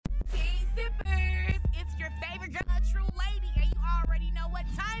skippers. It's your favorite girl, a true lady, and you already know what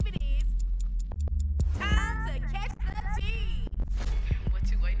time it is. Time to catch the tea. What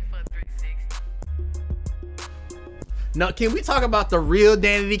you waiting for, 360? No, can we talk about the real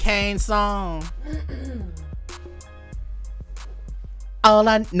Danity Kane song? All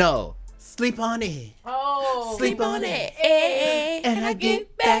I know, sleep on it. Oh, Sleep on it. And I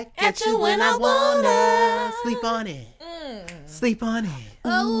get back at you when I wanna. Sleep on it. Sleep on it.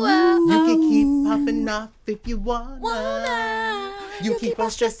 You can keep popping off if you wanna. You keep on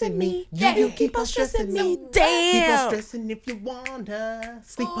stressing me. You keep on stressing me. Damn. Keep on stressing if you wanna.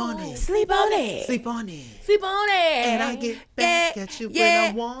 Sleep on it. Sleep on it. Sleep on it. Sleep on it. And I get back at you when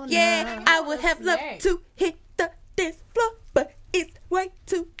I wanna. Yeah, I would have loved to hit the dance floor, but it's way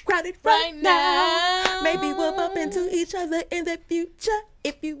too crowded right now. Maybe we'll bump into each other in the future.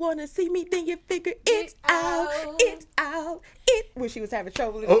 If you wanna see me, then you figure it out. It's out. When she was having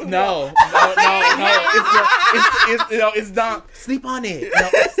trouble. Oh no! It's not. Sleep on it. No,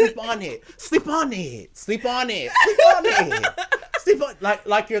 sleep on it. Sleep on it. Sleep on it. Sleep on it. Sleep on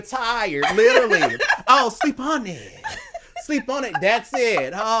like you're tired, literally. Oh, sleep on it. Sleep on it. That's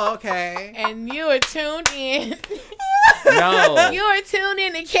it. Oh, okay. and you are tuned in. No. You are tuned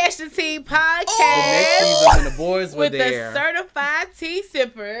in to Catch the Tea podcast. The next season when the boys were with there. the certified tea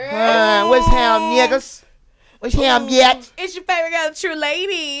sipper. What's ham, niggas? What's ham, yet? It's your favorite girl, the true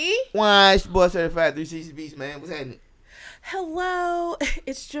lady. Why, it's your boy Certified 360 Beast, man. What's happening? Hello,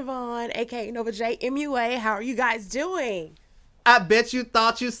 it's Javon, aka Nova J MUA. How are you guys doing? I bet you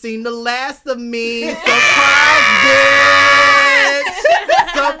thought you seen the last of me. Surprise, bitch!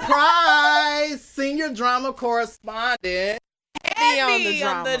 Surprise! Senior drama correspondent. Heavy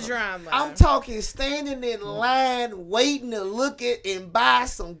on the drama. I'm talking standing in line waiting to look at and buy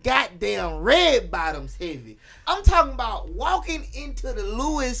some goddamn red bottoms heavy. I'm talking about walking into the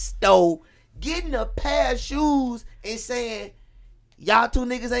Louis store, getting a pair of shoes and saying, y'all two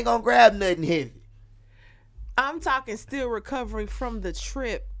niggas ain't gonna grab nothing heavy. I'm talking still recovering from the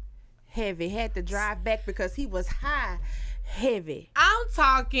trip. Heavy. Had to drive back because he was high. Heavy. I'm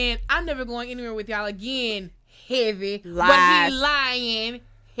talking, I'm never going anywhere with y'all again. Heavy. Lies. But he lying.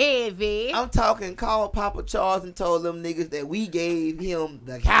 Heavy. I'm talking called Papa Charles and told them niggas that we gave him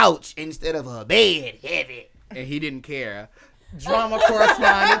the couch instead of a bed heavy. And he didn't care. Drama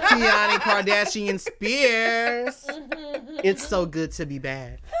correspondent Tiani Kardashian Spears. It's so good to be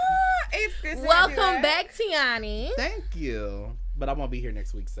back. Welcome back, Tiani. Thank you. But I won't be here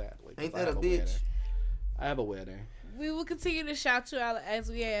next week, sadly. 'cause Ain't I that a have bitch? wedding. I have a wedding. We will continue to shout you out as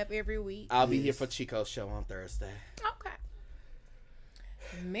we have every week. I'll be here for Chico's show on Thursday. Okay.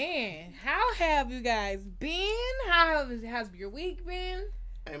 Man, how have you guys been? How's your week been?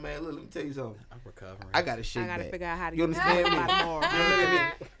 Hey man, look, let me tell you something. I'm recovering. I gotta shake I gotta back. figure out how to You get understand me? by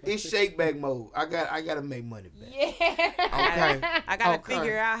tomorrow. It's shake back mode. I gotta make money back. Yeah. Okay. I gotta Okay.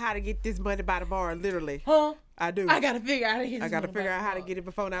 figure out how to get this money by tomorrow, literally. Huh? I do. I gotta figure out how to get I gotta figure out how to get it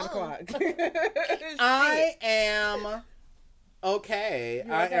before 9 o'clock. I am okay.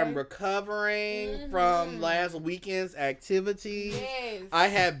 You I okay? am recovering from last weekend's activities. Yes. I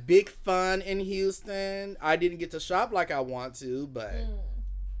had big fun in Houston. I didn't get to shop like I want to, but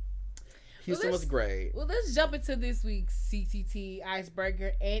Houston was great. Well, let's jump into this week's CTT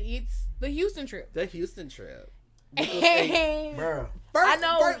Icebreaker, and it's the Houston trip. The Houston trip. And Bruh. I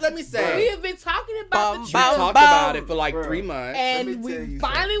know. First, let me say, we have been talking about the we trip, talked about it for like Bruh. 3 months. and Let me tell we you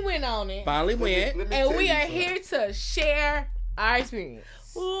finally went on it. Finally went. Let me And tell we you are something. here to share our experience.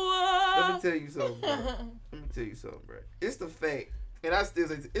 Let me tell you something, bro. Let me tell you something, bro. It's the fact, and I still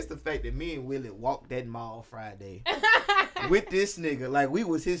say it's the fact that me and Willie walked that mall Friday with this nigga like we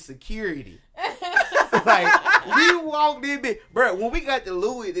was his security. Like we walked in, bro. When we got the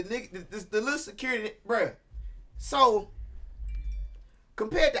Louis, the nigga, the little security, bro. So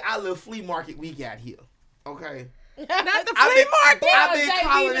compared to our little flea market we got here, okay. Not the I've flea been, market. I've been JB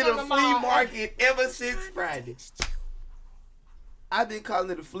calling been it on a the flea mall. market ever since Friday. I've been calling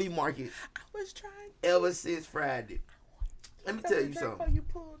it a flea market I was trying. ever since Friday. Let me tell you Before something. you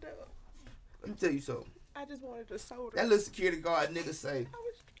pulled up, Let me tell you something. I just wanted a soda. That little security guard nigga say, I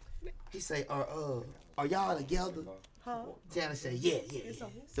was, he say, are y'all together? huh? Tiana say, yeah.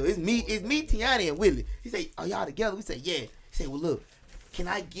 So it's me, Tiana and Willie. He say, are y'all together? We say, yeah. He say, well look, can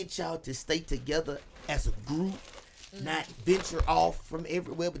I get y'all to stay together as a group? Not venture off from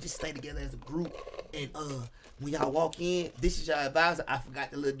everywhere, but just stay together as a group. And when y'all walk in, this is your advisor. I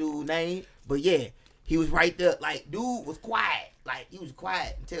forgot the little dude's name, but yeah, he was right there. Like, dude was quiet. Like, he was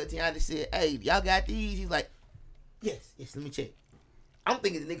quiet until Tiana said, hey, y'all got these? He's like, yes, let me check. I'm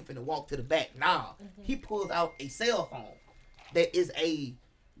thinking the nigga finna walk to the back. Nah, he pulls out a cell phone that is a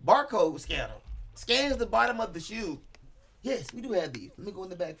barcode scanner. Scans the bottom of the shoe. Yes, we do have these. Let me go in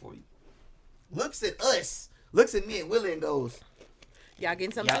the back for you. Looks at us. Looks at me and Willie and goes, Y'all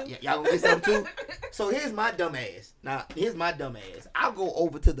getting something too? y'all gonna get something too? So here's my dumb ass. Now, here's my dumb ass. I'll go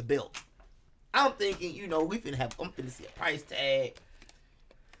over to the belt. I'm thinking, I'm finna see a price tag.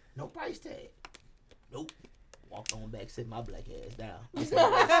 No price tag. Nope. Walked on back, sit my black ass down.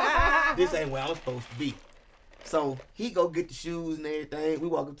 This ain't where I'm supposed to be. So he go get the shoes and everything. We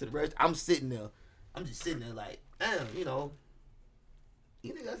walk up to the restaurant. I'm sitting there. I'm just sitting there like, damn, you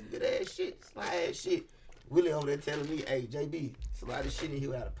niggas got some good ass shit, sly ass shit. Willie over there telling me, hey, JB, it's a lot of shit in here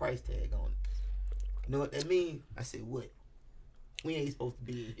without a price tag on it. You know what that mean? I said, what? We ain't supposed to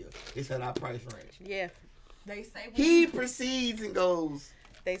be in here. It's at our price range. Yeah. They say He proceeds and goes,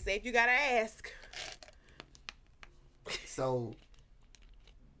 They said you gotta ask. so,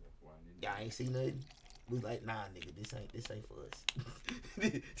 y'all ain't see nothing? We like, nah, nigga, this ain't for us.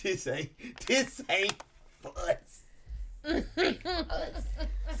 this ain't for us.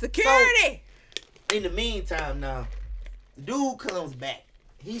 Security. So, in the meantime, now, the dude comes back.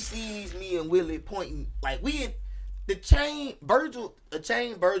 He sees me and Willie pointing, like we in the chain Virgil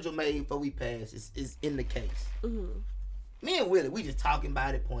made before we pass is in the case. Mm-hmm. Me and Willie, we just talking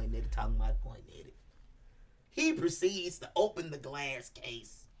about it, pointing at it, talking about it, pointing at it. He proceeds to open the glass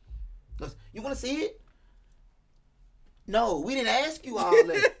case. Goes, you want to see it? No, we didn't ask you all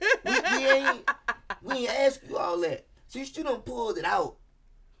that. we ain't ask you all that. Since you done pulled it out,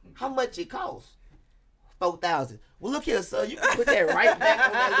 how much it costs? $4,000. Well, look here, sir. You can put that right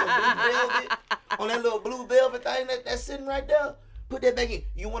back on that little blue velvet thing that's sitting right there. Put that back in.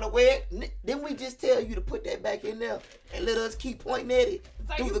 You want to wear it? Then we just tell you to put that back in there and let us keep pointing at it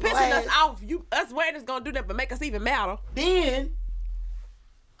So through you the pissing glass. us off. Us wearing is gonna do that, but make us even madder. Then,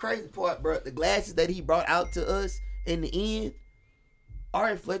 crazy part, bro, the glasses that he brought out to us in the end,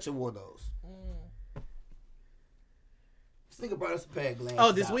 Ari Fletcher wore those. This nigga brought us a pair of glasses.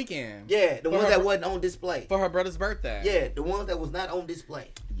 Oh, this out. weekend. Yeah, the For ones her that bir- wasn't on display. For her brother's birthday. Yeah, the ones that was not on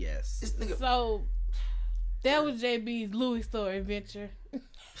display. Yes. This nigga, So that was JB's Louis store adventure. with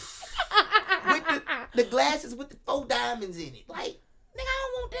the glasses with the 4 diamonds in it. Like, nigga, I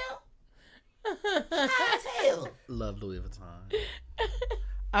don't want them. High as hell. Love Louis Vuitton.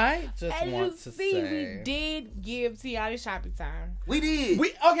 I just As you want to see, say we did give Tiana shopping time. We did.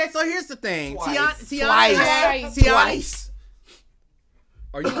 Okay, so here's the thing. Twice. Tiana.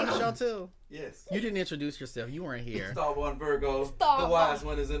 Are you on the show too? Yes. You didn't introduce yourself. You weren't here. Star One Virgo. Star The wise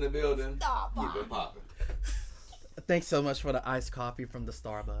One. one is in the building. Star Keep it popping. Thanks so much for the iced coffee from the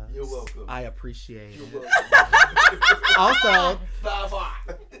Starbucks. You're welcome. I appreciate You're it. welcome. Also,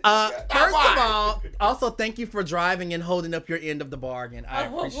 Starbucks. first of all, also thank you for driving and holding up your end of the bargain. I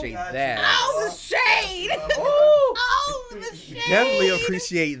appreciate that. Oh, the shade. Oh, the shade. Definitely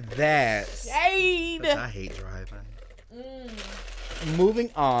appreciate that. Shade. 'Cause I hate driving. Moving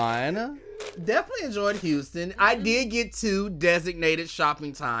on. Definitely enjoyed Houston. I did get 2 designated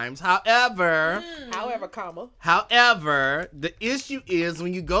shopping times. However, the issue is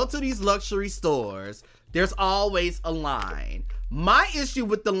when you go to these luxury stores, there's always a line. My issue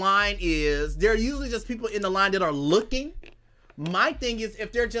with the line is there are usually just people in the line that are looking. My thing is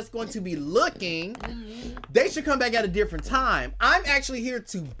if they're just going to be looking, they should come back at a different time. I'm actually here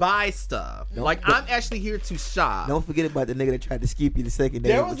to buy stuff. I'm actually here to shop. Don't forget about the nigga that tried to skip you the second day.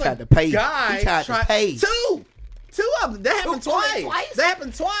 There and was tried a to pay. guy He tried to pay. Two of them. That happened twice. twice? That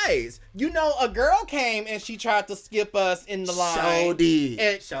happened twice. A girl came and she tried to skip us in the line Sure did.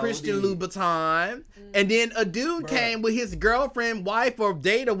 at Sure Christian did. Louboutin. And then a dude came with his girlfriend, wife, or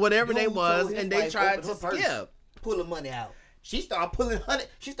date, or whatever they Dude was, told his and they wife, tried open to her purse, skip. Pull the money out. She started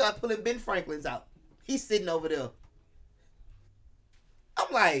pulling Ben Franklin's out. He's sitting over there.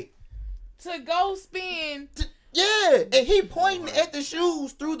 I'm like, To go spend. yeah, and he pointing at the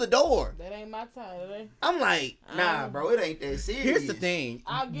shoes through the door. That ain't my time. I'm like, nah, bro, it ain't that serious. Here's the thing.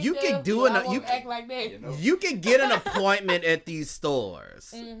 I'll get You there, can do but I an won't act like that. You can get an appointment at these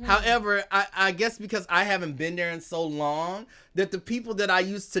stores. However, I guess because I haven't been there in so long that the people that I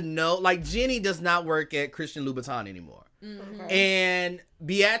used to know, like Jenny does not work at Christian Louboutin anymore. And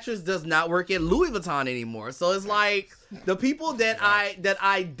Beatrice does not work at Louis Vuitton anymore. So it's like the people that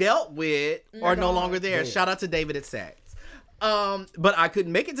I dealt with are no longer there. Yeah. Shout out to David at Saks. But I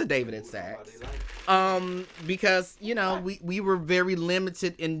couldn't make it to David at Saks. Because, we were very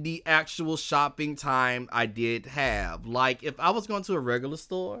limited in the actual shopping time I did have. Like, if I was going to a regular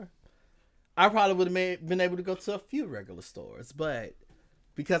store, I probably would have been able to go to a few regular stores. But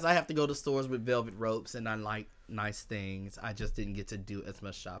because I have to go to stores with velvet ropes and I like nice things, I just didn't get to do as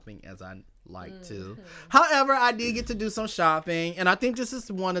much shopping as I like to. However, I did get to do some shopping, and I think this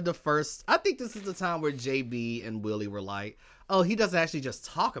is one of the first. I think this is the time where JB and Willie were like, "Oh, he doesn't actually just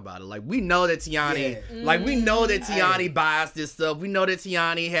talk about it. Like we know that Tiani, like we know that Tiani buys this stuff. We know that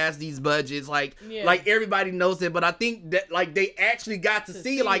Tiani has these budgets. Like everybody knows it. But I think that like they actually got to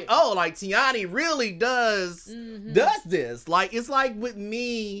see like, oh, like Tiani really does this. Like it's like with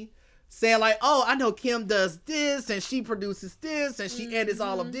me." Saying like, oh, I know Kim does this and she produces this and she edits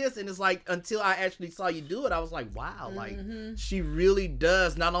all of this. And it's like, until I actually saw you do it, I was like, wow, like she really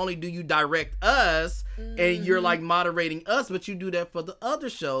does. Not only do you direct us and you're like moderating us, but you do that for the other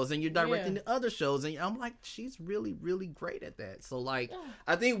shows and you're directing the other shows. And I'm like, she's really, really great at that. So like,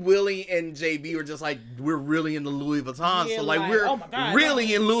 I think Willie and JB were just like, we're really in the Louis Vuitton. So like, we're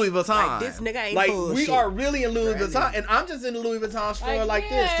really in Louis Vuitton. Like, this nigga ain't like bullshit. we are really in Louis Vuitton. And I'm just in the Louis Vuitton store like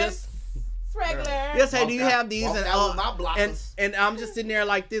this. Just regular. Yes, hey, do you have these? And I'm just sitting there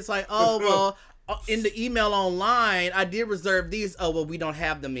like this, like, oh well. In the email online, I did reserve these. Oh well, we don't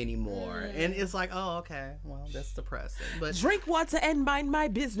have them anymore, and it's like, oh okay, well that's depressing. But drink water and mind my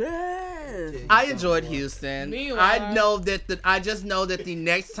business. I enjoyed Houston. I know that I just know that the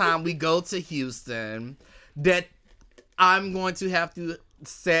next time we go to Houston, that I'm going to have to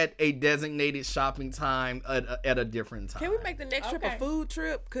set a designated shopping time at a different time. Can we make the next trip a food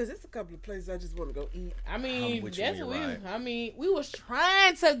trip? Because it's a couple of places I just want to go eat. I mean, that's what we was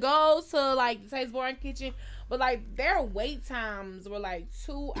trying to go to like the Taste Bar and Kitchen, but like their wait times were like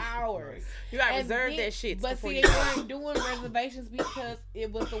 2 hours. You gotta reserve that shit. But see, they weren't doing reservations because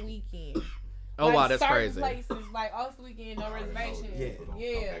it was the weekend. Oh like, wow, that's crazy. Places like all the weekend, no reservations.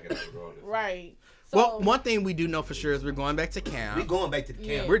 Yeah. Right. So, well, one thing we do know for sure is we're going back to camp. We're going back to the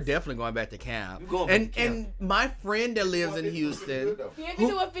camp. We're definitely going back to camp. And my friend that lives in Houston. Yeah,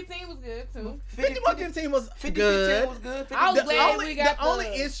 51-15 was good too. 51-15 was good. 50-15 was good. The only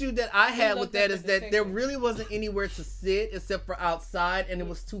issue that I had with that is that there really wasn't anywhere to sit except for outside, and it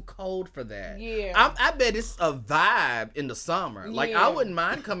was too cold for that. Yeah. I bet it's a vibe in the summer. Like I wouldn't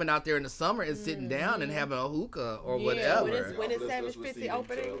mind coming out there in the summer and sitting down and having a hookah or whatever. When is Savage Fenty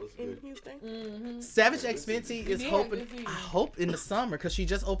opening in Houston? Savage X Fenty is hoping. I hope in the summer because she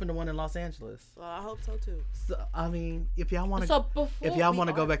just opened the one in Los Angeles. Well, I hope so too. So I mean, if y'all want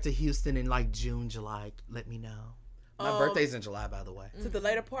to, go back to Houston in like June, July, let me know. My birthday's in July, by the way. To the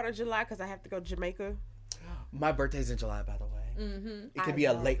later part of July because I have to go to Jamaica. My birthday's in July, by the way. It could be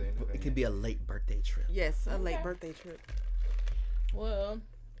a late. It could be a late birthday trip. Yes, a late birthday trip. Well,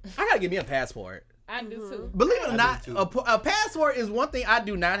 I gotta get me a passport. I do too. Believe it or not, a passport is one thing I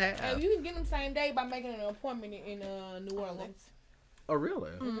do not have. And you can get them same day by making an appointment in New Orleans. Oh,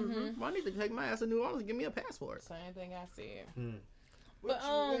 really? Well, I need to take my ass to New Orleans and give me a passport. Same thing I said. But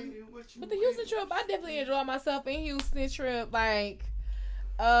the Houston trip, I definitely enjoyed myself in Houston trip. Like,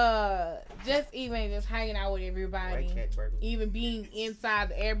 just hanging out with everybody, even being inside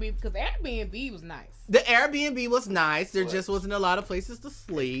the Airbnb because the Airbnb was nice. The Airbnb was nice. There just wasn't a lot of places to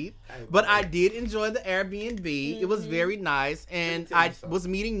sleep, but I did enjoy the Airbnb. It was very nice, and I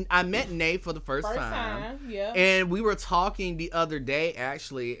met Nate for the first time. Yeah. And we were talking the other day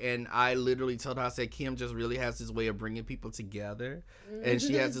actually, and I literally told her, I said, Kim just really has this way of bringing people together, and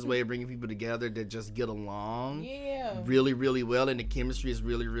she has this way of bringing people together that just get along. Really, really well, and the chemistry is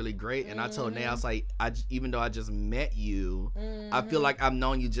really, really great. And I told Nate, I was like, even though I just met you, I feel like I've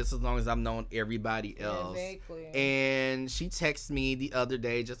known you just as long as I've known everybody else. Exactly. And she texted me the other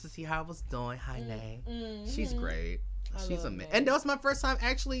day just to see how I was doing. Hi, Nate. She's great. She's amazing. And that was my first time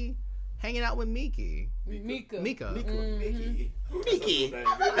actually hanging out with Mika. That's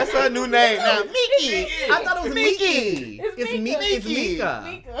her new name now. Miki. I thought it was Miki.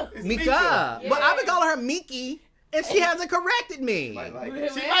 It's Mika. But I've been calling her Miki. And she hasn't corrected me. She might like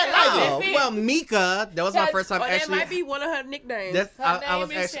it. Well, Mika, that was my first time actually. That might be one of her nicknames.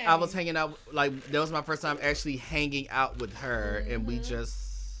 I was hanging out, like, that was my first time actually hanging out with her, and we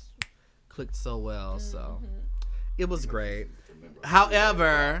just clicked so well. So it was great.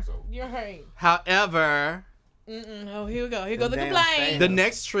 However, you're right. However, oh, here we go. Here go the complaint. The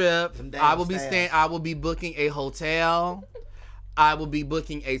next trip, I will be booking a hotel. I will be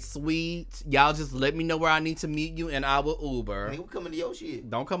booking a suite. Y'all just let me know where I need to meet you, and I will Uber. Hey, we coming to your shit.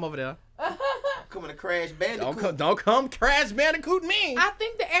 Don't come over there. Coming to Crash Bandicoot. Don't come Crash Bandicoot me. I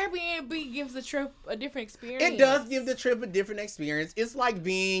think the Airbnb gives the trip a different experience. It does give the trip a different experience. It's like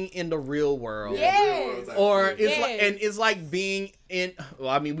being in the real world. Yes. Or it's like being in. Well,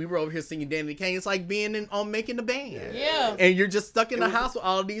 I mean, we were over here singing Danny Kane. It's like being on Making the Band. Yeah. And you're just stuck in the house with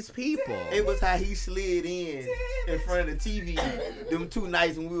all of these people. It was how he slid in front of the TV. Them 2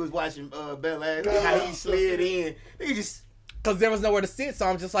 nights when we was watching Bel Air. How he slid in. He just. Because there was nowhere to sit, so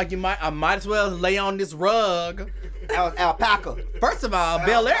I'm just like, I might as well lay on this rug. That was alpaca. First of all,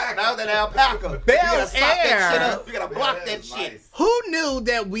 Bel Air. That was an alpaca. Bel You gotta stop that Air. shit up. You gotta block that shit. Nice. Who knew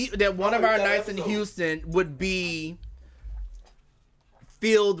that one of our that nights in episode. Houston would be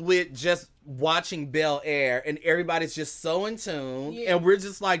filled with just watching Bel Air, and everybody's just so in tune, Yeah. and we're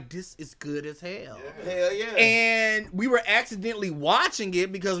just like, this is good as hell. Hell yeah. And we were accidentally watching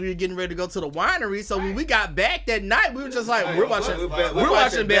it because we were getting ready to go to the winery. So when we got back that night, we were just like, we're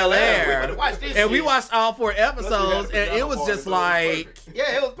watching Bel Air. We watch this And we shit. watched all 4 episodes, and it was just like,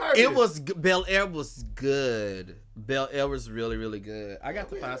 Yeah, it was perfect. Bel Air was good. Bel Air was really, really good. I got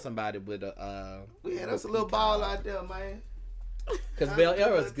to find somebody with a, We had us a little ball out there, man. because Bel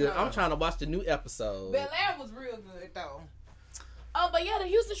Air was good. I'm trying to watch the new episode. Bel Air was real good though. But yeah, the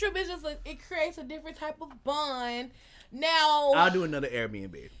Houston trip is just it creates a different type of bond. Now I'll do another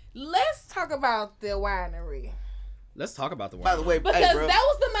Airbnb. let's talk about the winery Let's talk about the By the winery. way, because hey, bro. that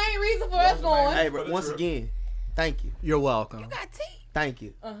was the main reason for us going. Hey, bro, once again, thank you. You're welcome. Got tea. Thank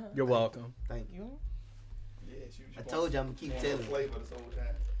you. You're welcome. Thank you. Yeah, I told you I'm gonna keep telling you. Flavor this whole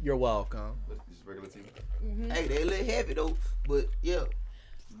time. You're welcome. But just regular tea. Hey, they a little heavy though, but yeah.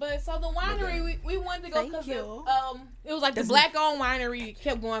 But so the winery we wanted to go Thank because you. it was like the black owned winery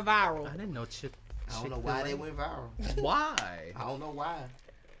kept going viral. I didn't know Chip. I don't know why they went viral. Why? I don't know why.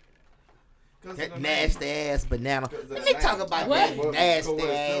 'Cause That of the nasty ass banana. Because Let of me the talk name. about What? that nasty Go with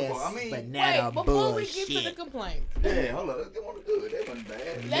ass simple. I mean, banana Wait, before we get to the bullshit. complaint, Yeah, hold on. They wasn't good. They wasn't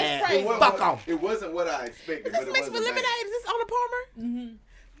bad. Let's Nah, praise It wasn't Fuck what- off. It wasn't what I expected. This but it mixed with wasn't lemonade. bad. Is this on a Palmer?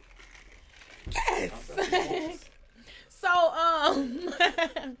 yes. So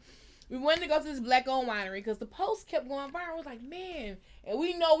we wanted to go to this black owned winery because the post kept going viral. I was like, man, and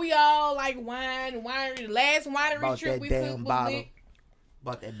we know we all like winery. The last winery About trip that we damn took was bottle. lit.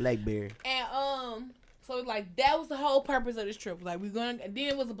 About that blackberry. And so it's like that was the whole purpose of this trip. Like and then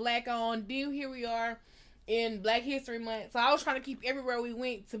it was a black owned. Then here we are in Black History Month. So I was trying to keep everywhere we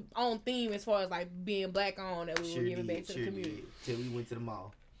went to on theme as far as like being black owned that we were giving back to the community. Till we went to the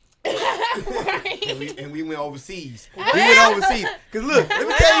mall. Right. And we went overseas. We went overseas. Cause look, let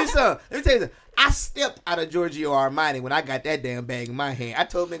me tell you something. I stepped out of Giorgio Armani when I got that damn bag in my hand. I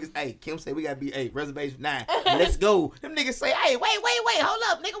told niggas, hey, Kim said we gotta be, hey, reservation 9. Let's go. Them niggas say, hey, wait, hold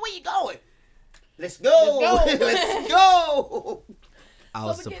up, nigga, where you going? Let's go. Let's go. Let's go. I So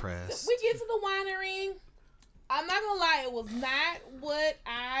was we surprised. we get to the winery. I'm not gonna lie, it was not what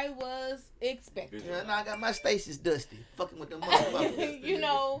I was expecting. Yeah, now I got my Stacy's dusty. Fucking with them motherfuckers. You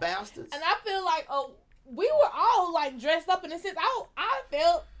know, Bastards. and I feel like we were all like dressed up in a sense. I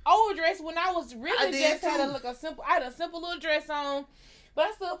felt overdressed when I was really I did just had too. I had a simple little dress on, but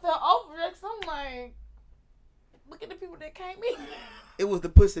I still felt overdressed. I'm like, look at the people that came in. It was the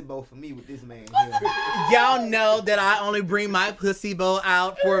pussy bowl for me with this man here. Y'all know that I only bring my pussy bowl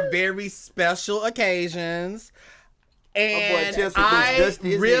out for very special occasions. And Chelsea looks I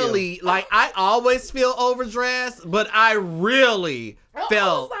dusty as really, like, I always feel overdressed, but I really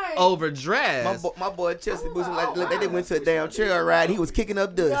felt like- overdressed. My boy Chelsea was like they didn't went to a damn trail ride. He was kicking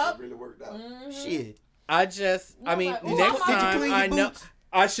up dust. Yup. It really worked out. Shit. I mean, like, ooh, next I'm like- time Did you clean I your know boots?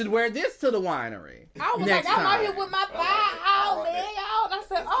 I should wear this to the winery. I was Next like, I'm out time. here with my thigh out, man, y'all. And I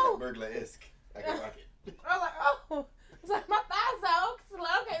said, oh, Burglar-esque. I can rock it. I was like, oh, it's like my thighs out. It's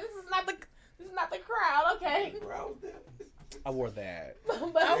like, okay, this is not the crowd, okay. Bro, I was there. I wore that. But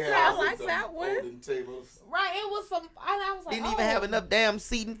Okay, I like some that one. folding tables. right, it was some. And I was like, Didn't oh. even have enough damn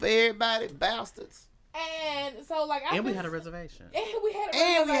seating for everybody. Bastards. And so like, And we had a reservation. And we had a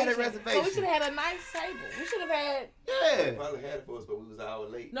And we had a So we reservation. should have had a nice table. We should have had. They Yeah. probably had it for us, but we was an hour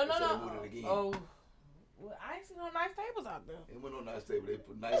late. No. So they moved it again. Oh, well, I ain't seen no nice tables out there. It went on a nice table. They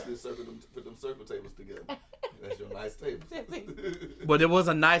put nicely put them circle tables together. That's your nice table. But there was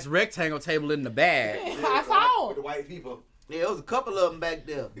a nice rectangle table in the back. I saw With the white people. Yeah, it was a couple of them back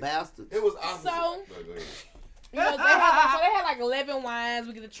there. Bastards. It was opposite. So- But go ahead. You know, they had like 11 wines.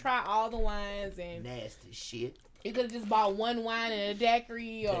 We get to try all the wines, and Nasty shit. you could have just bought one wine and a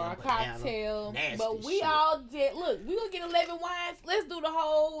daiquiri or Damn a banana. cocktail. Nasty But we shit. all did. Look, we gonna get 11 wines. Let's do the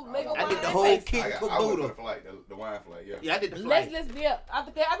whole Lego I wine. did the whole taste. kit I went for caboodle. the flight, the wine flight, yeah. Yeah, I did the Let's flight. yeah. I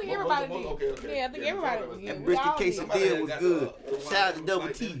think everybody did. Okay. Yeah, I think Yeah, everybody was- did. That We brisket all did. quesadilla was got good. the wine Shout out to from Double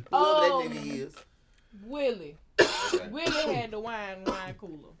flight T. then. Whoever that nigga is. Willie. Okay. Willie had the wine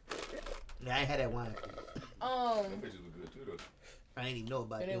cooler. Yeah, I ain't had that wine. Them pictures were good too, though. I ain't even know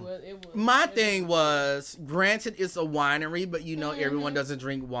about And them. it was. My thing was, granted, it's a winery, but you know everyone doesn't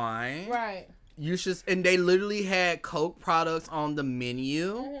drink wine. Right. You should, and they literally had Coke products on the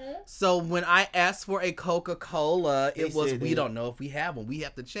menu. So when I asked for a Coca-Cola, it was, we don't know if we have one. We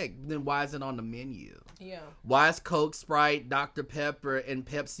have to check. Then why is it on the menu? Yeah. Why is Coke, Sprite, Dr. Pepper, and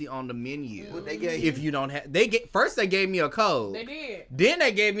Pepsi on the menu? What they gave If you don't have, first they gave me a Coke. They did. Then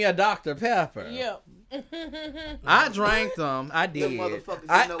they gave me a Dr. Pepper. Yep. I drank them. I did. motherfuckers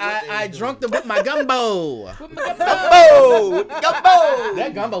didn't know what they I was drunk them with my gumbo. Gumbo! Gumbo!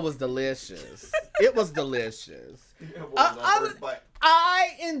 That gumbo was delicious. It was delicious. I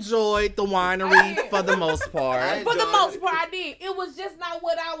I enjoyed the winery for the most part. For the most part, I did. It was just not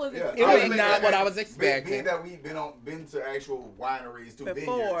what I was It expecting. was not what I was Being expecting. that we've been to actual wineries, to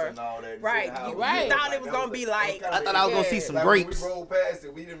Before. vineyards and all that. Right. and how You we feel, thought it was gonna be like- I thought I was gonna see some like grapes. When we rolled past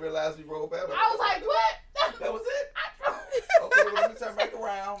it, we didn't realize we rolled past it. I was like, what? That was it. Okay, well, let me turn back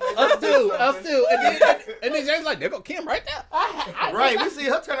around. Us too. And then James like, there go Kim right there. Right, we see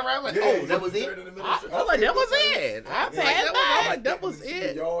her turn around like, oh, that was it? I was like, that was it. I was like, that was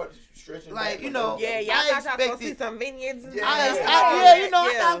it. Like, you know, Yeah, y'all I thought y'all gonna see expected, some vineyards and Yeah. I stuff. thought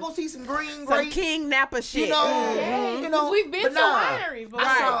I Yeah. was gonna see some green Some grapes. King Napa shit. You know, Yeah, you know, we've been but to nah, wineries, but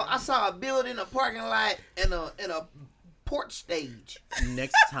I saw a building, a parking lot, and a porch stage.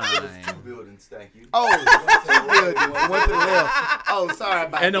 Next time. Two buildings, thank you. Oh, two buildings, one to the left. Oh, sorry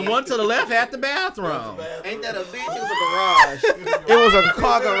about And that. the one to the left had the bathroom. Ain't that a bitch? It was a garage. It was a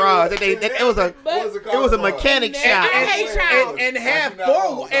car garage. It was a mechanic shop. And had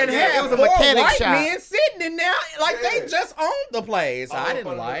four it was a four mechanic white shop. men sitting in there like they Yeah. just owned the place. I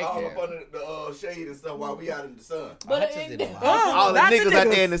didn't like all it. up under the shade and stuff while we out in the sun. I But just it, didn't like it. All the Not the niggas out there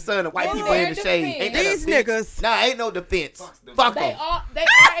niggas. in the sun, the white Well, people in the they're shade. defense. Ain't that a These bitch? niggas. Nah, ain't no defense. Fuck Fuck they them. are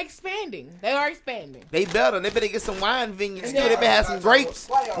expanding. They are expanding. They better. They better get some wine vineyards too. Yeah. They better have some grapes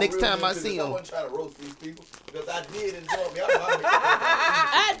Why y'all next real time I into see this? I them. wasn't trying to roast these people because I did enjoy me.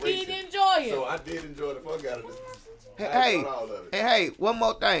 I did enjoy it. So I did enjoy the fuck out of this. I Hey, enjoyed all of it. hey, one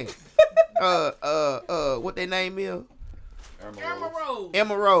more thing. What their name is? Irma Rose.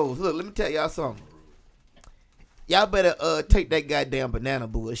 Emma Rose. Look, let me tell y'all something. Y'all better take that goddamn banana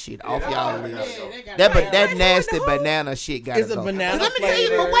bullshit off y'all that's lips. all. they got That nasty banana shit got to It's a go. banana Let me tell you,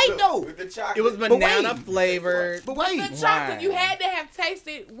 flavor. but wait though. With the chocolate. It was But banana wait. flavored. But wait. The chocolate, Wine. you had to have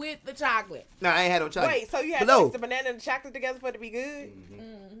tasted with the chocolate. No, I ain't had no chocolate. Wait, so you had But to no. mix the banana and the chocolate together for it to be good?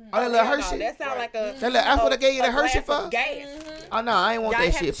 Oh, that little No, Hershey. that sound like a. That's what I gave you the a glass Hershey of for? Gas. Oh no, I ain't want Y'all that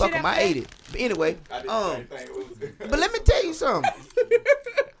ain't have shit. the Fuck shit them. I after ate it. But anyway, I did the same thing. It was- but let me tell you something.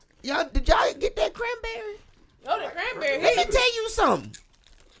 Did y'all get that cranberry? Oh, the cranberry. Let me tell you something.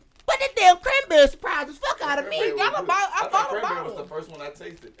 But that damn cranberry surprised the fuck out of me. Cranberry got was a good. bottle- I think bought a cranberry bottle. was the first one I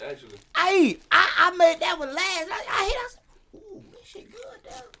tasted, actually. I made that one last. I said, ooh, that shit good.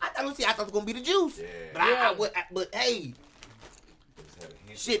 Though. I thought it was gonna be the juice. Yeah. But hey,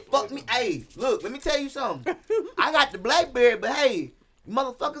 shit, fuck me. Hey, look, let me tell you something. I got the blackberry, but hey,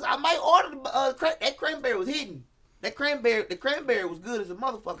 motherfuckers, I might order the that cranberry was hidden. The cranberry was good as a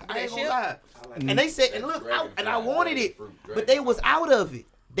motherfucker. I ain't gonna lie. And they said, and look, I wanted it, but they was out of it.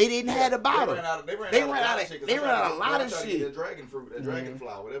 They didn't have the bottle. They ran out of a lot of shit. That dragon fruit, that dragonfly,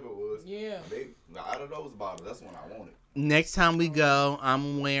 whatever it was. Yeah. Out of those bottles, that's when I wanted. Next time we go,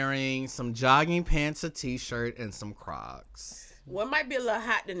 I'm wearing some jogging pants, a t-shirt, and some Crocs. Well, it might be a little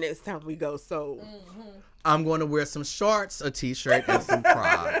hot the next time we go, so. I'm going to wear some shorts, a t-shirt, and some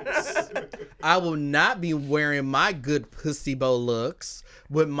Crocs. I will not be wearing my good pussy bow looks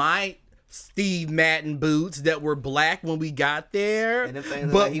with my Steve Madden boots that were black when we got there, And them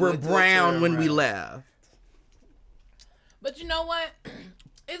things but like he were went to a brown when we turnaround. left. But you know what?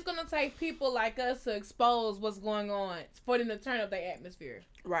 It's gonna take people like us to expose what's going on for them to turn up their atmosphere.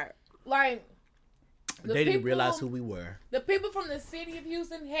 Right. Like the They didn't people- realize who we were. The people from the city of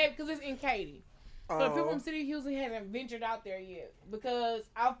Houston have, because it's in Katy. So the people Oh. from the city of Houston hasn't ventured out there yet, because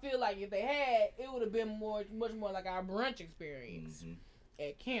I feel like if they had, it would have been much more like our brunch experience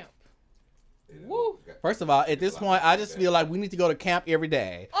at camp. Woo. First of all, at this point, I just feel like we need to go to camp every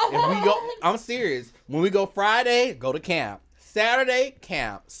day. If we go, I'm serious. When we go Friday, go to camp. Saturday,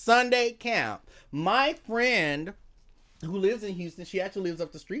 camp. Sunday, camp. My friend who lives in Houston, she actually lives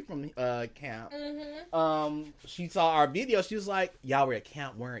up the street from camp. She saw our video. She was like, "Y'all were at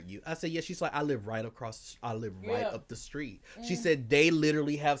camp, weren't you?" I said, "Yeah." She's like, "I live right across. I live right up the street." She said they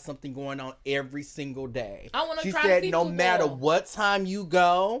literally have something going on every single day. I wanna She try said seafood no matter boil. what time you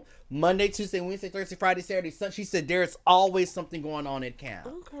go, Monday, Tuesday, Wednesday, Thursday, Friday, Saturday, Sunday, she said there's always something going on at camp.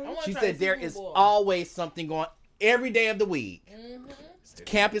 I wanna She try said there seafood is boil. always something going every day of the week.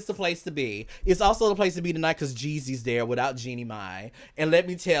 Camp is the place to be. It's also the place to be tonight because Jeezy's there without Jeannie Mai. And let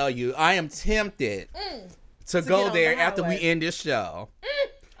me tell you, I am tempted to get go on there the after we highway. end this show.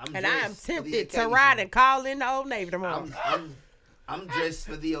 And I am dressed for the tempted to occasion. ride and call in the Old Navy tomorrow. I'm dressed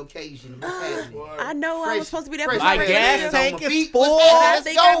for the occasion. What's happening? I know I was supposed to be there. fresh for My pair of gas hands tank on my is feet. full. What's happening? I Let's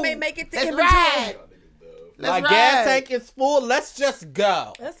think go. I may make it to Let's inventory. ride. My Let's gas ride. tank is full. Let's just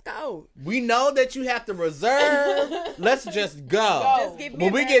go. Let's go. We know that you have to reserve. Let's just go. Just give me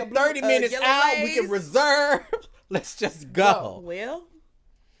When a we bag get of blue, 30 minutes yellow out, we Lay's. can reserve. Let's just go. Well,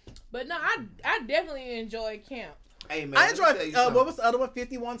 But no, I definitely enjoy camp. Hey man, I let me tell you enjoyed. something. What was the other one?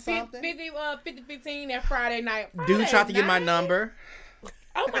 51 something. 50-15 that Friday night. Dude tried to get my Friday night? number.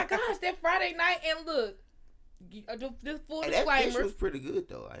 Oh my gosh, that Friday night, and look, this full Hey, that fish disclaimer. was pretty good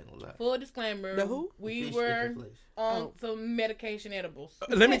though. I ain't gonna lie. Full disclaimer. The who? We Fish were different place. on some medication edibles.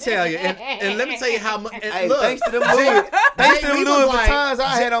 Let me tell you, and let me tell you how much. Hey, Look, thanks to them Louis, thanks to them JB Louis was like- Vuittons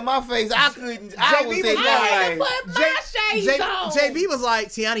I had on my face, I couldn't. I was JB in was there I had to like, put my shades on. JB was like,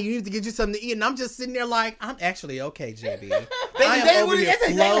 Tiana, you need to get you something to eat. And I'm just sitting there like, I'm actually okay, JB. I That's am over here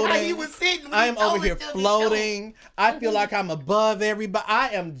exactly how he floating. was sitting. when I he am told over me here to me, floating. I feel like I'm above everybody. I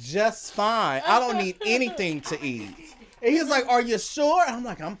am just fine. I don't need anything to eat. And he was like, are you sure? And I'm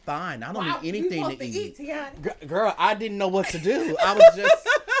like, I'm fine. I don't need anything to eat. Girl, I didn't know what to do.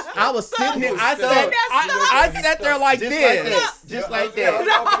 I was sitting there. I sat there like Just this. like that. Just like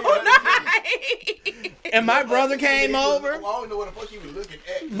that. And my brother came over. I don't know what the fuck he was looking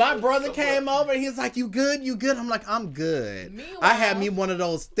at. My brother came over and he was like, you good? You good? I'm like, I'm good. Meanwhile, I had me one of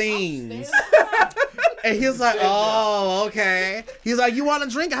those things. And he was like, oh, okay. He's like, you want a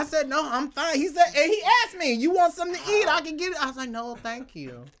drink? I said, no, I'm fine. He said, and he asked me, you want something to eat? I can get it. I was like, no, thank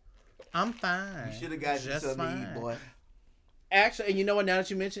you. I'm fine. You should have got you Just something to fine. eat, boy. Actually, and you know what? Now that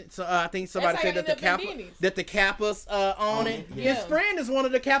you mentioned, so I think somebody That's said how that you the end up Kappa, at Denny's. that the Kappas own it. Yeah. His friend is one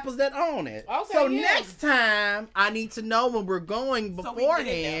of the Kappas that own it. Okay, so yeah. next time, I need to know when we're going So we can get beforehand,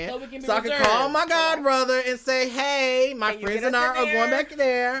 there. So we can be so I can reserved. call my god brother and say, "Hey, my Can you friends get and us I in are going there?" back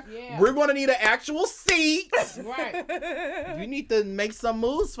there. Yeah. We're going to need an actual seat. Right. You need to make some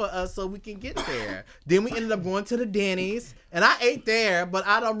moves for us so we can get there." Then we ended up going to the Denny's, and I ate there, but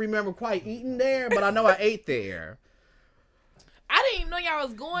I don't remember quite eating there, but I know I ate there. I didn't even know y'all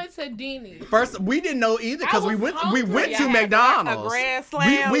was going to Denny's. First, we didn't know either because I we was went hungry. to Yeah, McDonald's. a grand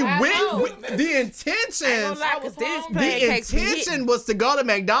slam. We I know. went. The I ain't intention, gonna lie, 'cause these The pancakes be hitting. was to go to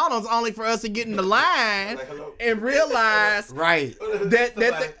McDonald's only for us to get in the line Like, hello? and realize Right. that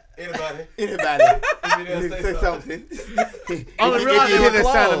Anybody? Anybody. Anybody Say something. Only If realize you they hear were the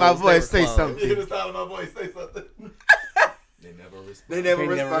sound of my closed. voice, They say were something. You hear the sound of my voice, say something. They never respond. They never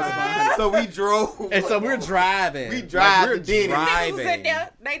They never responded. responded. So we drove. and so we're driving. We drive we're to Denny's. Niggas was in driving. there.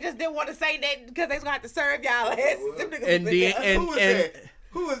 They just didn't want to say that because they was gonna have to serve y'all asses. Them niggas And was in then- there. Who was that?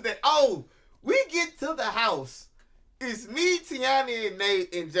 Who was that? Oh, we get to the house. It's me, Tiana, and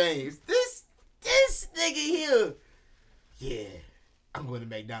Nate, and James. This nigga here. Yeah, I'm going to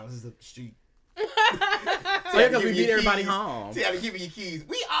McDonald's. It's up the street. So yeah, because we Give me beat your everybody keys. home. Tiana, give me your keys.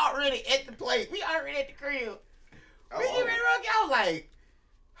 We already at the place. We already at the crib. We get ready to rock. I was like,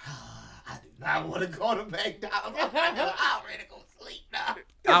 I do not want to go to McDonald's. I'm ready to go to sleep now.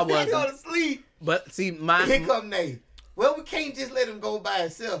 I Ready to go wasn't. to sleep. But see, Here my come Nate. Well, we can't just let him go by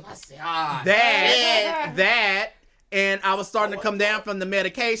himself. I said, that, and I was starting to come down from the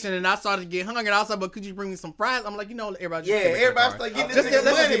medication, and I started to get hungry. And I was like, "But could you bring me some fries?" I'm like, you know, everybody. Just Yeah, get back in the everybody car. start getting Let's this get- nigga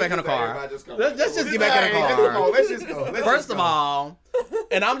let's just money. get back in the car. Everybody just come Let's just get back in the All right, car. come on, let's just go. Let's First just of go. all,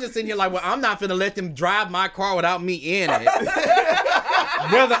 and I'm just sitting here like, well, I'm not finna let them drive my car without me in it.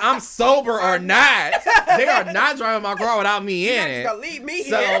 Whether I'm sober or not, they are not driving my car without me in You're just it. gonna leave me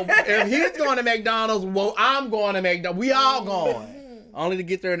So here. if he's going to McDonald's, well, I'm going to McDonald's. We all going. Only to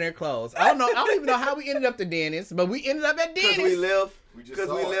get there and they're closed. I don't even know how we ended up to Denny's, but we ended up at Because we Denny's. left. We just Because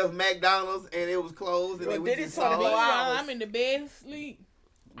saw we it. left McDonald's and it was closed, and Well, then we Denny's just 24 saw it. hours. I'm in the bed sleep.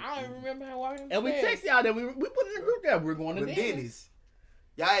 I don't even remember how walking And we text y'all that we put in a group that we're going to With Denny's. Denny's.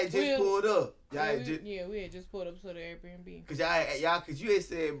 Y'all had just pulled up. Y'all had just. Yeah, we had just pulled up to the Airbnb. Cause cause you had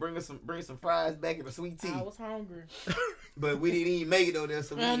said bring some fries back and a sweet tea, I was hungry. but we didn't even make it over there,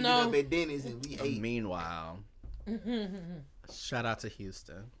 so we I ended know. up at Denny's and we ate. Meanwhile, shout out to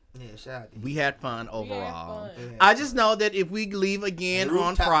Houston. Yeah, shout out. To We had fun We had overall. fun. Yeah. I just know that if we leave again The on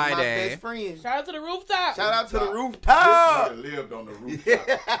rooftop, my Friday, best friend. Shout out to the rooftop. Shout out to the This rooftop. nigga lived on the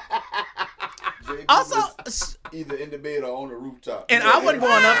rooftop. JB also, was either in the bed or on the rooftop. And I wasn't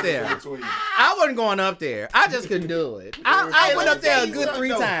going up there. Between. I wasn't going up there. I just couldn't do it. I went up there a good 3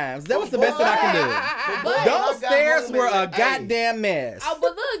 times. That was the best that I could But- do. Those stairs were a goddamn mess. Oh,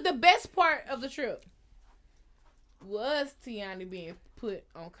 but look, the best part of the trip was Tiana being put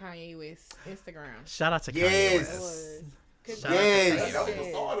on Kanye West's Instagram. Shout out to Kanye Yes. West. Was Shout Yes. That was the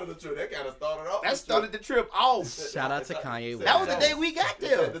start of the trip. That kind of started off. That started the trip off. Shout out to Kanye West. That was the day we got It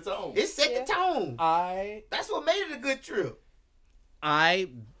there. set the tone. It set the tone. That's what made it a good trip.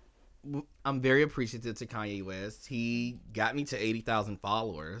 I'm very appreciative to Kanye West. He got me to 80,000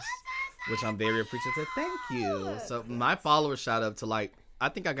 followers, which I'm very appreciative. Thank you. So my followers shot up to like, I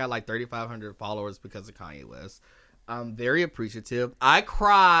think I got like 3,500 followers because of Kanye West. I'm very appreciative. I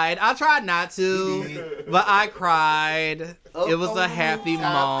cried. I tried not to, but I cried. It was a happy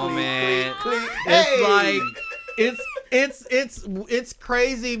moment. It's like, it's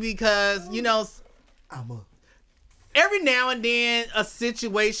crazy because, you know, every now and then a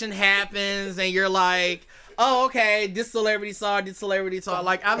situation happens and you're like, oh, okay, this celebrity saw.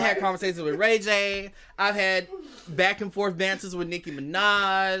 Like, I've had conversations with Ray J. I've had back and forth banters with Nicki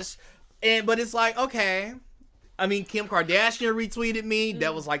Minaj. But it's like, okay. I mean, Kim Kardashian retweeted me.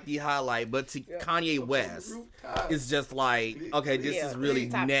 That was like the highlight. But to Kanye West, it's just like, okay, this is really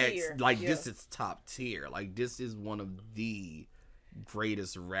next. Tier. Like, this is top tier. Like, this is one of the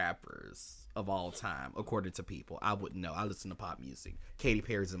greatest rappers of all time, according to people. I wouldn't know. I listen to pop music. Katy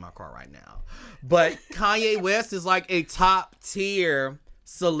Perry's in my car right now. But Kanye West is like a top tier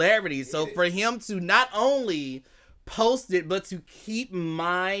celebrity. So for him to not only post it, but to keep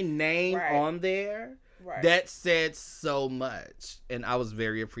my name on there, that said so much. And I was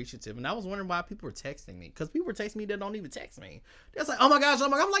very appreciative. And I was wondering why people were texting me. Because people were texting me that don't even text me. They're like, oh my gosh.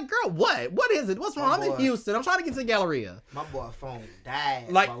 I'm like, girl, what? What is it? What's wrong? I'm in Houston. I'm trying to get to the Galleria. My boy's phone died.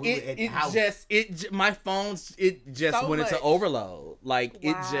 Like, while we were at the house. my phone, it just So went into much. overload. Like,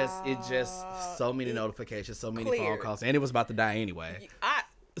 it Wow. just, so many notifications, so many phone calls. And it was about to die anyway. I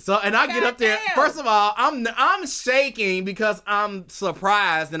Get up there. Goddamn. First of all, I'm shaking because I'm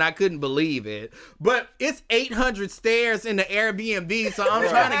surprised and I couldn't believe it. But it's 800 stairs in the Airbnb, so I'm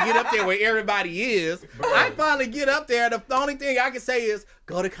trying to get up there where everybody is. I finally get up there. The only thing I can say is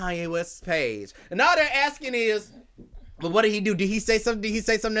go to Kanye West's page, and all they're asking is, but what did he do? Did he say something? Did he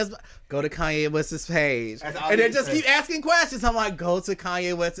say something else? Go to Kanye West's page. And they just keep asking questions. I'm like, go to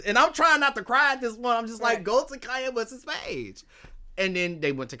Kanye West. And I'm trying not to cry at this point. I'm just like, go to Kanye West's page. And then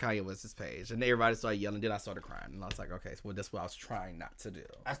they went to Kanye West's page. And everybody started yelling. Then I started crying. And I was like, okay, well, that's what I was trying not to do.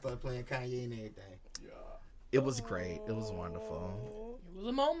 I started playing Kanye and everything. It was great. It was wonderful. It was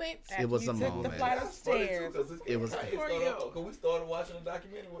a moment. It was a took moment. the flight of stairs. It was- Because we started watching the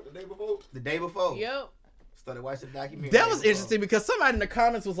documentary the day before. The day before. Yep. Started watching the documentary. That was interesting because somebody in the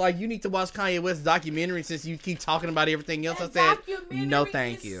comments was like, you need to watch Kanye West's documentary since you keep talking about everything else. I said, no,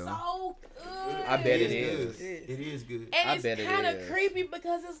 thank you. So good. I bet it is. is. It is good. And I it's bet it kind of is. creepy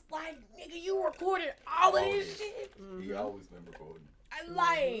because it's like, nigga, you recorded all of this shit. He always been recording. I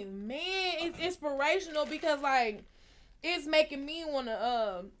like, man, it's inspirational because like, it's making me want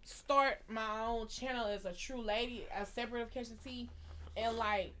to start my own channel as a true lady, as separate of Kesha T, and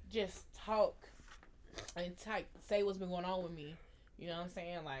like just talk and say what's been going on with me. You know what I'm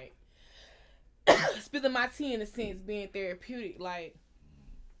saying? Like spilling my tea in a sense, being therapeutic. Like,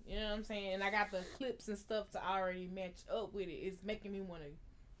 you know what I'm saying? And I got the clips and stuff to already match up with it. It's making me want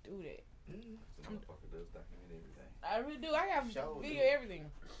to do that. The motherfucker does document everything. I really do. I got video everything.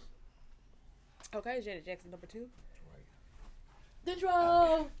 Okay, Janet Jackson number 2.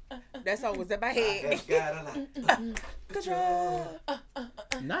 Control. That song was in my head. Control.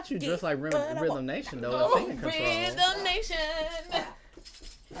 Not you dressed like Rhythm Nation, though. Oh, Singing Control. Rhythm Nation.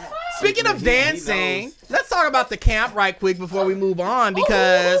 Speaking of dancing, let's talk about the camp right quick before we move on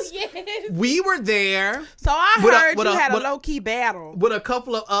because yes. we were there So I With a- heard with you a- had a with- low-key battle. with a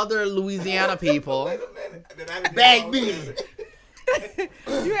couple of other Louisiana people. Wait a minute. Then I didn't Bag get me.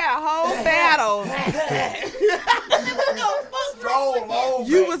 all- You had a whole battle. Strong, long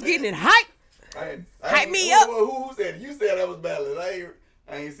You back, was man. getting it hype. Hype me up. Who said it? You said I was battling.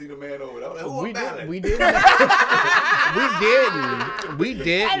 I ain't see the man over there. I was like, who We was battling? didn't. We didn't. We didn't.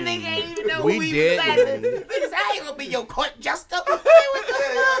 That nigga ain't even know We who he didn't. was battling. Niggas, I ain't gonna be your court jester.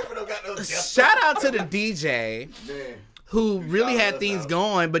 I don't got no depth. Shout out to the DJ Man. who really Shout had us things out.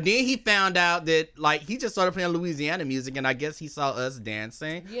 going, but then he found out that like he just started playing Louisiana music, and I guess he saw us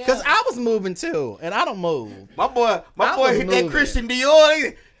dancing because Yeah. I was moving too, and I don't move. My boy I was hit that moving. Christian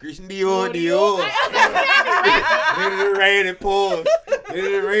Dior. Christian Dior. Let it rain and pour. Let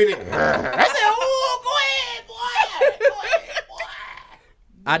it rain and I said, oh, go ahead, boy.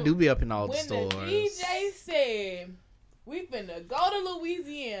 I do be up in all the When stores. the DJ said, we finna go to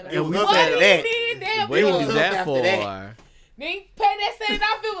Louisiana. And we what said he that. did that What do you for? do that After for? that. Then pay that $70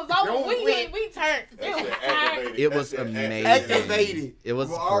 it was over. Don't We wait. turned. It was turned. It was amazing. Activated. It was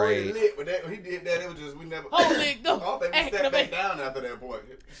We were already great. lit, but that, when he did that, it was just, we never. Oh, lick, I don't think we sat back activate. down after that point.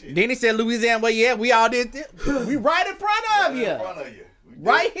 Shit. Then he said, Louisiana, well, yeah, we all did this. We right in front of In you. front of you. We did.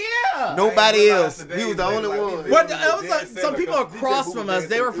 Right here. Nobody else. Today, We was the only like, one. Well, we it was dead like center some people because across DJ from Boo us, was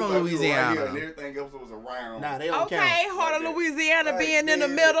they were dancing, from we was like, we were right Louisiana. here, and everything else was around. Nah, they don't Okay, count. Heart of Like that. Louisiana Right being in the there,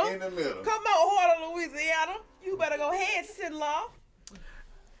 middle. In the middle. Come on, Heart of Louisiana. You better go ahead, Sin-Law.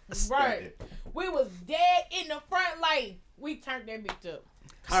 Right. We was dead in the front light. We turned that bitch up.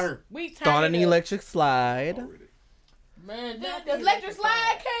 Turn. We turned Thought an it up. electric slide. Man, the electric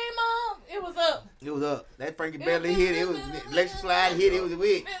slide came on. It was up. It was up. That Frankie Beverly hit. It was electric slide hit. It was a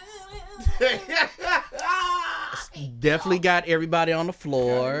wig. Definitely got everybody on the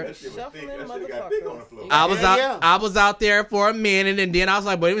floor. That shit was Shuffling thick. That shit got thick on the floor. I was Yeah, out. yeah. I was out there for a minute, and then I was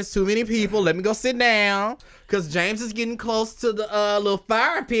like, "But it was too many people. Let me go sit down." Cause James is getting close to the little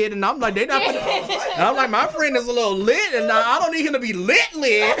fire pit, and I'm like, "They not." And I'm like, "My friend is a little lit, and I don't need him to be lit. So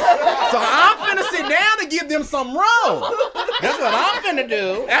I'm finna sit down and give them some room. That's what I'm finna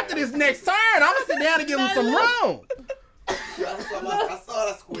do. After this next turn, I'm gonna sit down and give them some room." I saw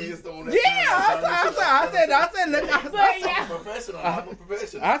that squeeze on that. Yeah, I said, let me. Yeah. Professional. I'm a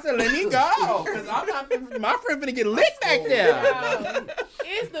professional. I said, let me go, cause I'm not. My friend finna get lit back there.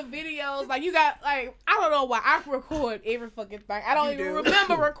 It's the videos. Like, you got, like, I don't know why I record every fucking thing. I don't even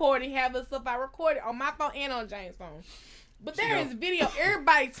remember recording half the stuff I recorded on my phone and on James' phone. But there is video.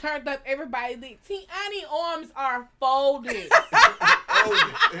 Everybody turned up. Everybody lit. Tiani arms are folded.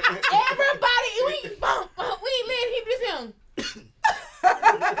 Everybody, we lit. He just him. And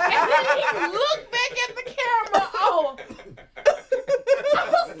then he looked back at the camera. Oh, I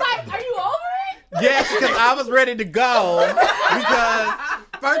was like, "Are you over it?" Yes, because I was ready to go. Because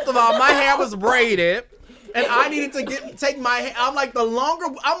first of all, my hair was braided, and I needed to take my hair. I'm like,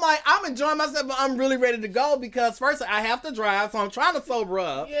 I'm enjoying myself, but I'm really ready to go because first I have to drive, so I'm trying to sober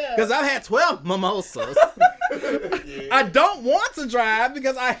up. Yeah. Because I've had 12 mimosas. I don't want to drive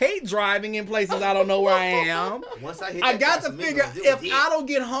because I hate driving in places I don't know where I am. Once I hit I that got to Casamigos, figure it was if it. I don't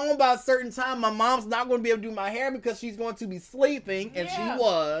get home by a certain time, my mom's not going to be able to do my hair because she's going to be sleeping, and Yeah. she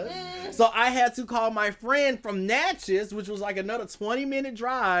was. So I had to call my friend from Natchez, which was like another 20-minute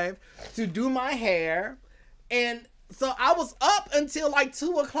drive, to do my hair. And so I was up until like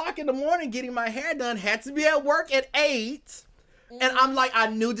 2 o'clock in the morning getting my hair done. Had to be at work at 8. And I'm like, I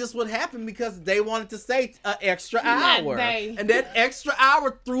knew this would happen because they wanted to stay an extra Not hour. they. And that extra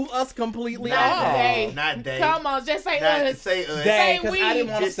hour threw us completely Not off. they. Not they. Come on, just say Not us. say us. Day, Say 'cause we. I didn't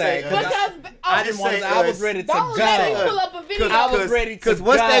want to Just say. say 'cause Because I didn't want to. I was ready to don't let him go. pull up a video. I was ready to Because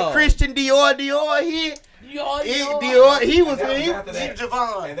once go. that Christian Dior hit, Dior. Dior, he was And that was in after that.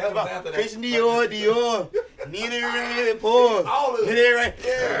 Javon. And that was after that. Christian Dior. Nina Red Paul. All of it.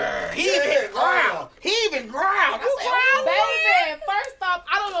 He even growled. I Baby, first off,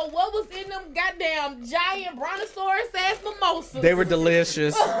 I don't know what was in them goddamn giant brontosaurus ass mimosas. They were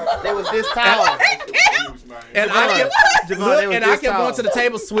delicious. said, there was this towel. Huge, man. And I kept, Javon, look, there was and I this kept towel. going to the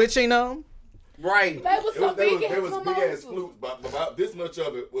table switching them. Right. They was some big ass There was big ass mimosas. flutes, but about this much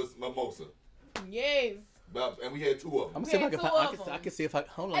of it was mimosa. Yes. And we had 2 of I'm them. gonna see if I can Yeah, find. two of I them. can see if I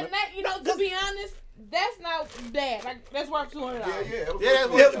hold on. And that, you know, to be honest, that's not bad. Like, that's worth $200. Yeah. Yeah,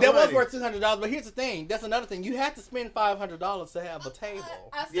 That was money. worth $200, but here's the thing. That's another thing. You had to spend $500 to have a table.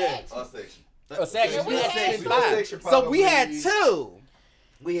 I Yeah. said, Our section. A section. Yeah, we We had had two. five. Section So we had probably- 2.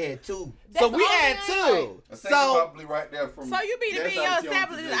 We had 2. So That's we all had right. 2. A section So probably right there from. So you mean to that's be how your she on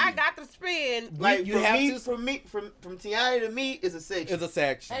establishment? TV. I got to spend. Like you from have me, to- from Tiana to me is a section. it's a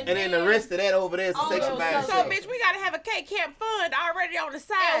section. And And then the rest of that over there is a Oh, section no, by so So itself. bitch, we gotta have a K Camp fund already on the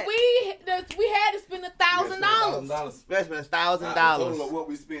side. And we had to spend $1,000. That's been The total of $1,000. what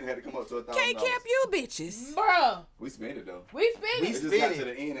we spent had to come up to $1,000. K Camp you bitches. Bruh, We spent it though. we spent We It it. just spent got it. to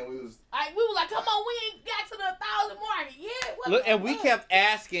the end and we was. We were like, come on, we ain't got to the 1,000 mark yet. What Look, the and we fuck? kept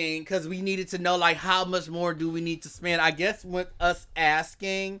asking because we needed to know like how much more do we need to spend. I guess with us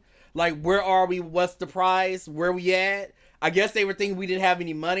asking like where are we, what's the price, where we at, I guess they were thinking we didn't have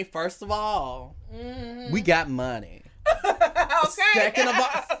any money. First of all, we got money. Okay.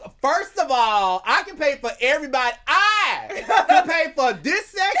 First of all, I can pay for everybody. I can pay for this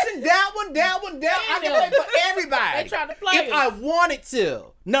section, that one. I can pay for everybody They trying to play if us. I wanted to.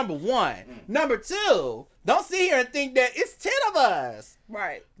 Number 1. Number 2, don't sit here and think that it's 10 of us.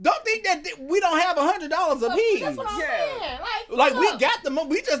 Right. Don't think that we don't have $100 apiece. That's what I'm Yeah. saying. Like we look, got the money.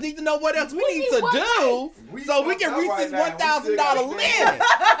 We just need to know what else we We need need to what do We so we fucked can up reach right this now. We still $1,000 gotta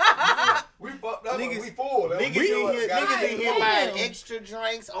limit. We fucked up. Niggas- We full. Niggas in here buying extra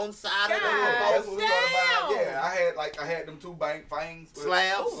drinks on side of the That's road. what we started buying. Yeah, I had them 2 bank fangs.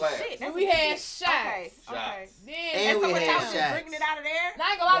 Slabs. Shit, that's We a had big- shots. Okay. Shots. Then And So we what had y'all was shots. drinking it out of there? now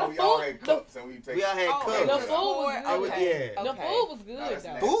I ain't gonna lie, No, the we all food, had the, cups and we take. We all had Oh, cups. the okay. food was I would- good. yeah. The Okay. food was good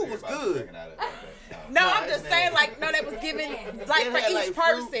though. Food was good. No, No, I'm that's just saying, nasty. like, no, they was giving, They like, for had, each like,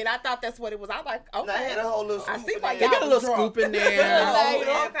 person. fruit. I thought that's what it was. I was like, okay. I had a whole little I scoop see in why there. They got a little Drunk. scoop in Yeah. there.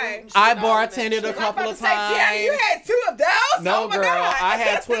 Oh, okay. I bartended a I'm couple about of to say, Tiana, you times. had 2 of those? No, Oh, my girl, God. I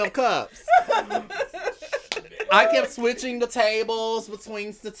had 12 cups. I kept switching the tables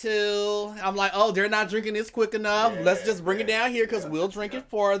between the two. I'm like, oh, they're not drinking this quick enough. Let's just bring it down here because we'll drink it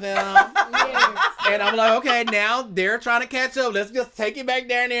for them. Yes. And I'm like, okay, now they're trying to catch up. Let's just take it back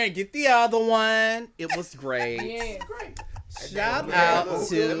down there and get the other one. It was great. Yes. Shout Look, out look,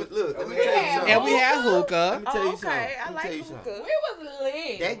 to. let me We tell you had something. And we had Let hookah. me tell you Oh, something. okay. I Let me like tell you hookah. something. We was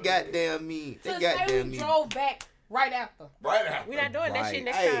lit. That goddamn me. To That say goddamn we me. drove back right after. Right after. We're not doing that Right. shit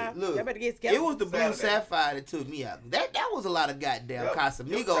next Hey, time. look, Y'all better get together. It was the blue Saturday. sapphire that took me out. That was a lot of goddamn Yep.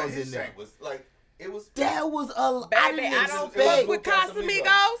 Casamigos His in there. shank was like, it was. That was a Baby, didn't I don't expect- fuck with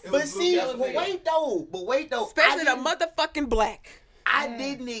Casamigos. It But was see, blue but wait though, Especially the I didn't- motherfucking black. I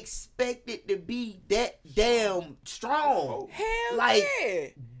didn't expect it to be that damn strong. Hell Like, yeah.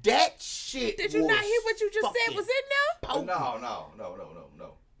 That shit. Did you not was hear what you just said fucking was in there? Oh, potent.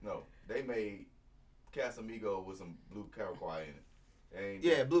 no. They made Casamigo with some blue Caraquai in it. They ain't-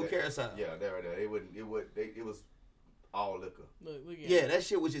 Yeah, blue that- carousel. Yeah, that right there. It was all liquor. Look at Yeah, that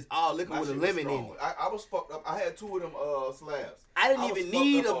shit was just all liquor My with a shit was lemon in strong. it. I was fucked up. I had 2 of them slabs. I didn't was even fucked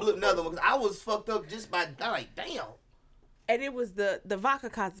need up off the another first one because I was fucked up just by. I'm like, damn. And it was the vodka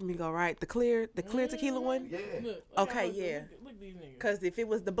Casamigo, right? The clear tequila one? Yeah. Look, Okay, look, yeah. Look at these niggas. Because if it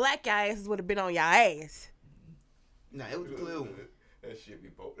was the black guys, it would have been on your ass. Nah, it was the clear one. That shit be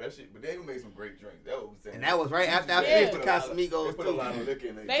poke. That shit, but they made some great drinks. That was And that was right after I Yeah. finished the They Casamigos put a lot too. of liquor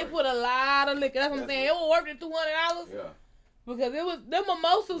in their They drink. put a lot of liquor. That's what I'm That's saying. It was worth the $200 Yeah. because it was them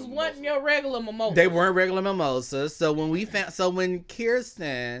mimosas wasn't your regular mimosa. They weren't regular mimosas. So when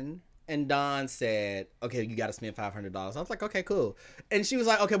Kirsten and Don said, okay, you got to spend $500. I was like, okay, cool. And she was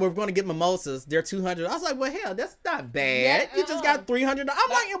like, okay, we're going to get mimosas. They're $200. I was like, well, hell, that's not bad. Yeah, You just got $300. I'm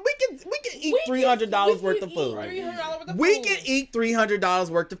like, we can eat $300 worth of food. $300 worth of We food. can eat $300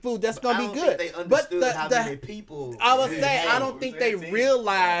 worth of food. That's I gonna don't be good. think they But understood how many people. I was we saying, I had. don't think We they said 10.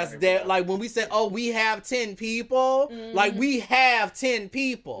 realized that, Yeah. like, when we said, oh, we have 10 people, like, we have 10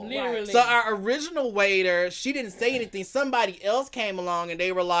 people. Literally. So our original waiter, she didn't say anything. Somebody else came along and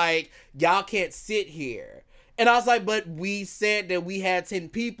they were like, y'all can't sit here. And I was like, but we said that we had 10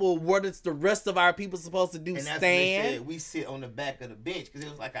 people. What is the rest of our people supposed to do? And that's when they Stand? said we sit on the back of the bench because it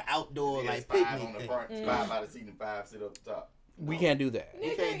was like an outdoor Yeah, like it's 5 picnic on the thing. front, 5 by the seat, and 5 sit up top. We can't do that.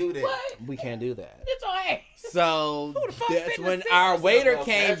 You can't do that. What? We can't do that. Get your ass. So the fuck that's fit in when the seat? our waiter Well,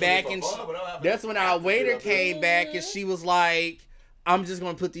 came naturally back for and fun, but I don't have that's to- when I our have to waiter sit up there. came back and she was like, I'm just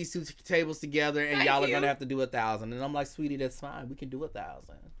gonna put these 2 tables together and Thank y'all are you. gonna have to do 1,000. And I'm like, sweetie, that's fine. We can do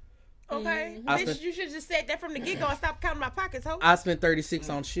 1,000. Okay? I Bitch, spent- you should just said that from the get-go and stop counting my pockets, ho. I spent 36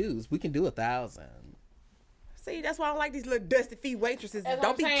 on shoes. We can do 1,000. See, that's why I don't like these little dusty feet waitresses. That's what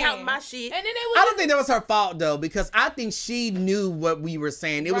Don't I'm be saying. counting my shit. And then it was I don't think that was her fault though, because I think she knew what we were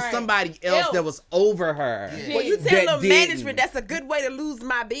saying. It was Right. somebody else that was over her. Yeah. Well, you that tell little didn't. management that's a good way to lose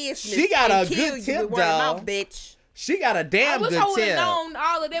my business. She got and a kill good you tip, with word of though. mouth, bitch. She got a I damn wish good I would have tip. known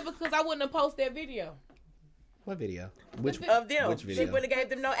all of that because I wouldn't have posted that video. What video? Which Of them. Which She video? wouldn't have gave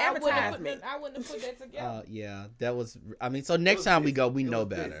them no I wouldn't have advertisement. put that together. Yeah, that was. I mean, so next time we go, we know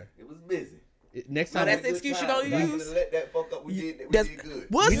better. It was busy. Next So time, that's we, the excuse you Time. gonna We use? let that fuck up. We did That's- good.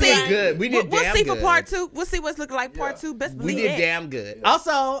 We'll we see. did good. We did We'll damn see good. for part 2. We'll see what's looking like part Yeah. 2. Best We believe did that. damn good. Yeah.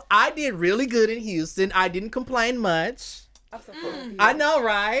 Also, I did really good in Houston. I didn't complain much. I know,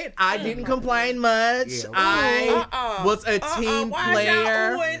 right? I didn't complain much. Yeah. I was a team Why is y'all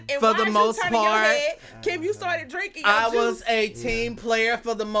player oohing? And for why the is you most turning your part. head? Kim, you started drinking your I juice. was a team player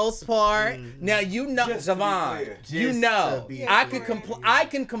for the most part. Now you know, Just to be Javon. clear. You Just know, to be I clear. can I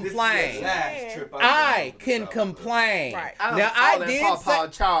can This is complain. the last trip I I'm can going to complain. Right. I'm Now I calling did Pawpaw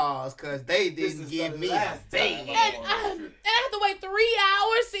say, Charles because they This didn't is give the me a last thing. time. And I have to wait 3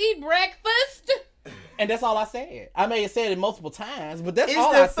 hours to eat breakfast. and that's all I said. I may have said it multiple times, but that's Is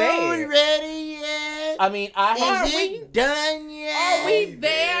all the I food said. ready yet? I mean, I have. Is it done yet? Are we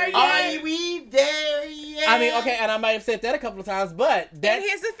there yet? Are we there yet? I mean, okay, and I might have said that a couple of times, but In that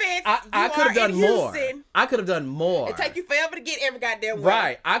his defense, I you could have are done in more. Houston. I could have done more. It take you forever to get every goddamn way.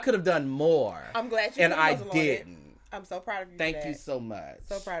 Right, I could have done more. I'm glad you and put a I muzzle on it. didn't. I'm so proud of you. Thank for you that. so much.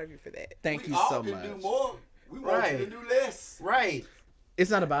 So proud of you for that. Thank We you all so can much. do more. We want you to Right. do less. Right. It's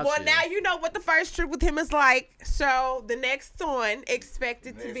not about Well, you. now you know what the first trip with him is like. So the next one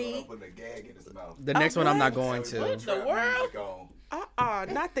expected to Next one, be I'm putting a gag in his mouth. The next one I'm not going Everybody to. the trap world? music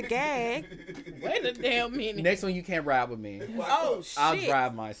on. not the gag. Wait a damn minute. Next one you can't ride with me. Oh shit! I'll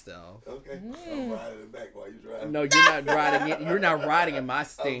drive myself. Okay. I'm riding in the back while you drive. No, you're not riding it. You're not riding in my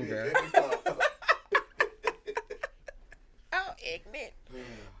Stinger. Oh, ignorant.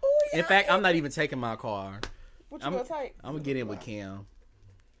 In fact, I'm not even taking my car. What you I'm- gonna take? I'm gonna get in with Kim.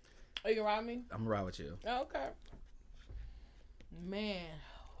 Are you gonna ride me? I'm gonna ride with you. Oh, okay. Man,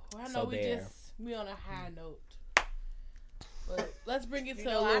 well, I know So there. we on a high note. But let's bring it to You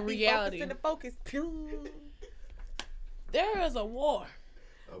a know, I little be reality. focused in the focus. Pew. There is a war.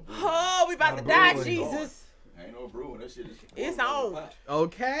 Oh, we about to die, brewing. Jesus. Ain't no brewing. That shit is. It's on. And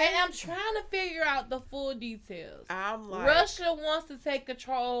Okay. I'm trying to figure out the full details. I'm like, Russia wants to take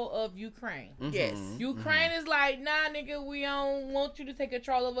control of Ukraine. yes. Mhm. Ukraine is like, nah, nigga, we don't want you to take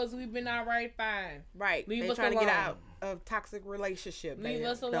control of us. We've been all right, fine. Right. Leave They us trying to get alone. out of toxic relationship. Leave They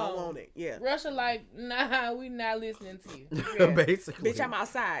us don't alone. want it. Yeah. Russia like, nah, we not listening to you. Yeah. Basically. Bitch, I'm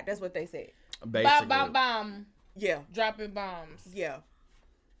outside. That's what they said. Basically. Bomb, Yeah. dropping bombs. Yeah.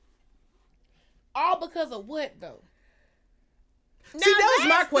 All because of what though? See, that was my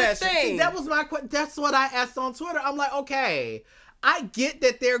that's the question. See, thing. that was my question. That's what I asked on Twitter. I'm like, okay, I get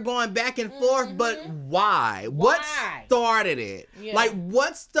that they're going back and forth, but why? What Why? started it? Yeah. Like,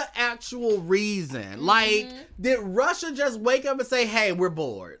 what's the actual reason? Like, did Russia just wake up and say, hey, we're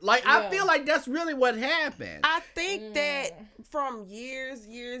bored? Like, I Yeah. feel like that's really what happened. I think that from years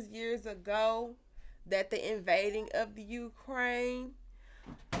ago, that the invading of the Ukraine,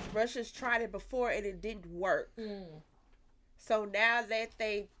 Russia's tried it before and it didn't work. So now that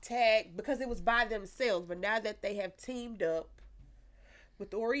they tagged, because it was by themselves, but now that they have teamed up with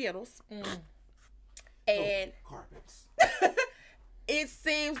the Orientals, and Carpets. it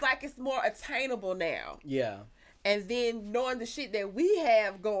seems like it's more attainable now. Yeah. And then knowing the shit that we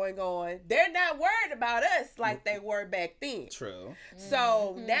have going on, they're not worried about us like they were back then. True.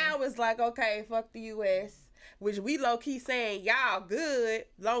 So now it's like, okay, fuck the U.S., which we low key saying y'all good,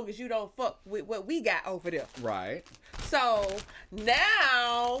 long as you don't fuck with what we got over there. Right. So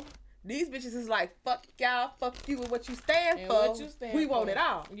now these bitches is like, fuck y'all, fuck you, and what you stand And for. what you stand we for. want it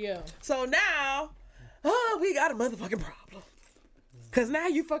all. Yeah. So now, we got a motherfucking problem. Cause now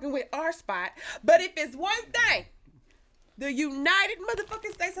you fucking with our spot. But if it's one thing the United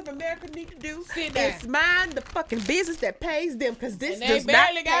motherfucking States of America need to do, Sit down. is mind the fucking business that pays them. Cause this And they does not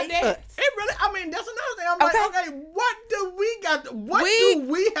barely got pay that. us. It really, I mean, that's another thing. I'm Okay. like, okay, what do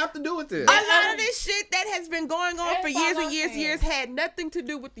we have to do with this? A lot of this shit that has been going on That's for all years and I'm years, saying. years had nothing to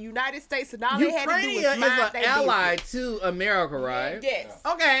do with the United States, and all they had to do Ukraine was is mind an their ally business. to America, right? Yes.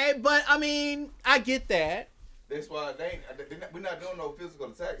 Okay, but I mean, I get that. That's why we're not doing no physical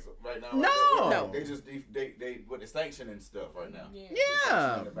attacks right now. No. No. They just they with the sanctioning stuff right now. Yeah. They Yeah,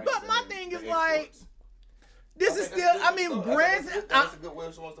 sanctioning the banks but my and thing the is like, exports. this is think still. that's I good. mean, So, Brent's. that's a good way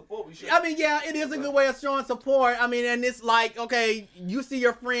of showing support. We should. I mean, yeah, it is a good way of showing support. I mean, and it's like, okay, you see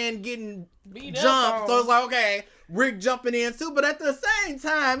your friend getting Beat up jumped, on. so it's like, okay, we're jumping in too. But at the same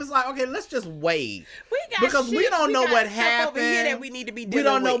time, it's like, okay, let's just wait. We got Because we shit, don't know got what stuff over here happened. that we need to be We dealing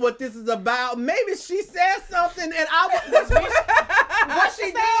don't know with. what this is about. Maybe she said something, and what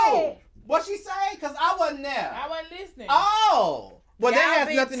she do? What she say? Because I wasn't there. I wasn't listening. Oh. Well, Y'all that has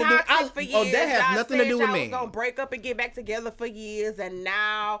been nothing to do. toxic for years. That has Y'all nothing to said do with y'all me. was gonna break up and get back together for years, and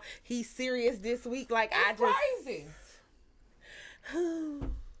now he's serious this week. Like I It's just crazy.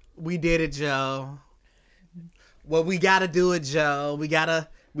 We did it, Joe. Well, we gotta do it, Joe. We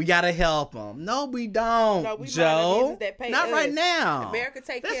gotta help them. No, we don't, No, we mind the Joe. business that pay Not us. right now. America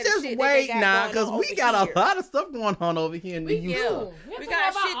take Let's care of the just shit that they wait got now, going because on we over got here. a lot of stuff going on over here in the We UK. do. We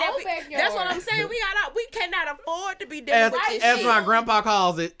got shit that that's what I'm saying. We cannot afford to be dealing As, with this as shit. my grandpa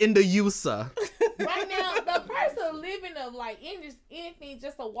calls it, in the USA. Right now, the price of living of like anything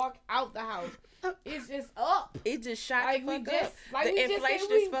just to walk out the house is just up. It just shot Like the we fuck just up. like The we just inflation said,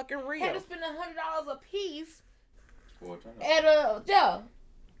 we is fucking had real. to spend $100 a piece For a turnout. at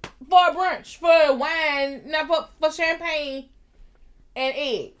for a brunch, for wine, not for champagne and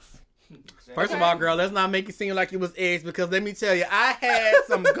eggs. First of all, girl, let's not make it seem like it was eggs, because let me tell you, I had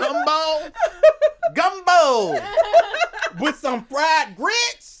some gumbo with some fried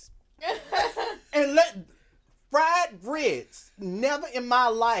grits. And fried grits. Never in my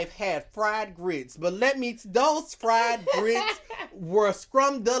life had fried grits, but those fried grits were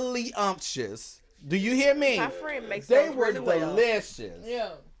scrumdiddly umptious. Do you hear me? My friend makes They those were really well. delicious.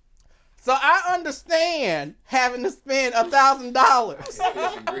 Yeah. So I understand having to spend $1,000. Fish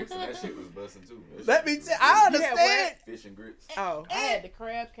and grits and that shit was busting too. Let me tell. I understand. Fish and grits. Oh. I had the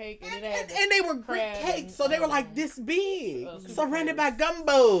crab cake and it had the And they were great crab cakes, and, so they were like this big, super surrounded by close.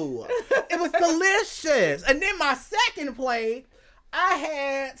 gumbo. It was delicious. And then my second plate, I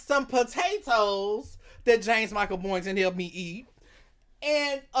had some potatoes that James Michael Boynton helped me eat,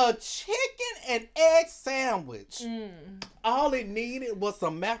 and a chicken and egg sandwich. All it needed was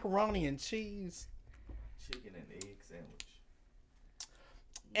some macaroni and cheese Chicken and egg sandwich.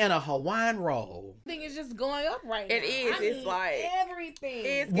 and a Hawaiian roll. thing is just going up right now. It is. I It's mean, like- everything.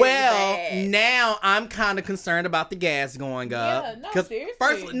 It's Well, getting bad. now I'm kind of concerned about the gas going up. Yeah, no, 'Cause seriously.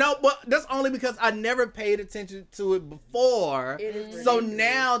 First, no, but that's only because I never paid attention to it before. It is So ridiculous.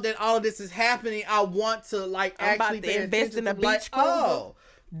 now that all of this is happening, I want to like I'm about actually to pay invest attention in a to, like, beach cruiser. oh,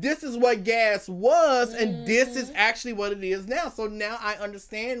 this is what gas was, and this is actually what it is now. So now I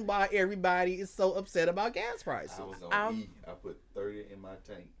understand why everybody is so upset about gas prices. I was on Um, E. I put 30 in my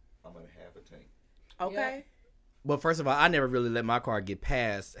tank. I'm at half a tank. Okay. Well, first of all, I never really let my car get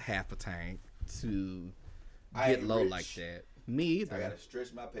past half a tank to I get ain't low rich. like that. Me either. I gotta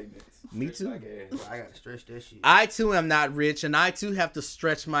stretch my payments. Me Stretch too. my gas. I gotta stretch that shit. I too am not rich, and I too have to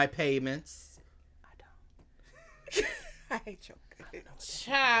stretch my payments. I hate your guts.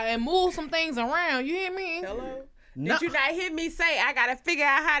 Child, and move some things around. You hear me? Hello? No. Did you not hear me say I gotta figure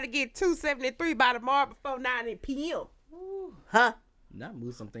out how to get 273 by tomorrow before 9 p.m.? Huh? Not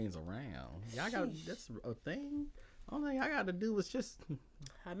move some things around. Y'all got that's a thing. All thing I got to do is just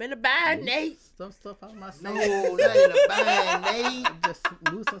I'm in a bind, Nate. some stuff out of my No, system. not in a bind, Nate. Just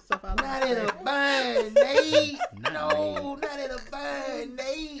move some stuff out of my Not in a system. bind, Nate. Not No, not in a bind,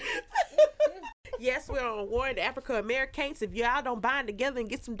 Nate. Yes, we're on war in the Africa Americans. If y'all don't bind together and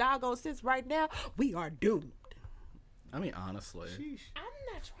get some doggone sense right now, we are doomed. I mean, honestly, I'm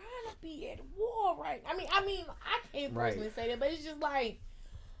not trying to be at war right. I can't Right. personally say that, but it's just like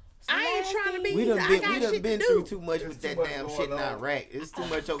I ain't trying to be. We done I been, got we done shit been to through do. too much There's with too that much damn going shit in on. Iraq. There's too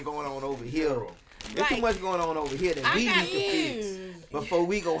much going on over here. There's too Like- much going on over here that I we got need to fix before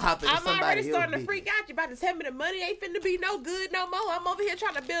we go hop into I'm already somebody starting else's to freak business. out. You about to tell me the money ain't finna be no good no more. I'm over here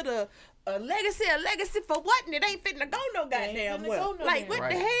trying to build a legacy for what? And it ain't finna go no goddamn finna well. go no Like damn what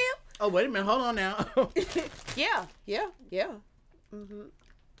Right. the hell? oh wait a minute, hold on now. Yeah.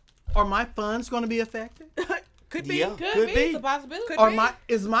 Are my funds going to be affected? Could be. Yeah. could be. be. It's a possibility. Could Or be.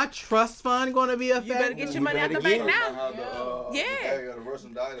 is my trust fund going to be affected? You better get your You money out better the bank get it. now. How the Yeah. value of the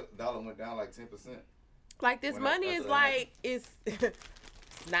Russian dollar went down like 10%. Like this When money after is that like it's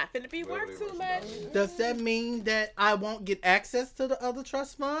not finna be Whatever worth they too Russian much. Does that mean that I won't get access to the other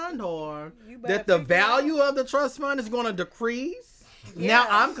trust fund, or You better that the figure it out. value of the trust fund is going to decrease? Yeah. Now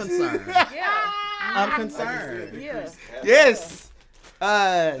I'm concerned. Yeah. I'm I concerned. can see a Yeah. decrease half Yes.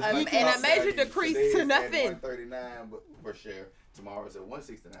 And a Stock major value decrease today to is at nothing. 139 per share. Tomorrow it's at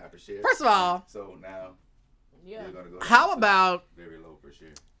 169 per share. First of all, So now Yeah. you're gonna go. how down to about very low per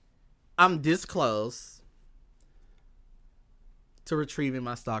share? I'm this close to retrieving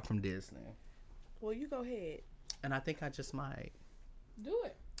my stock from Disney, Well, you go ahead. and I think I just might. Do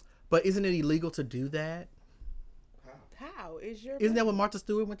it. But isn't it illegal to do that? How is your? Isn't that what Martha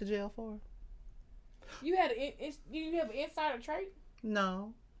Stewart went to jail for? You had you have an insider trait.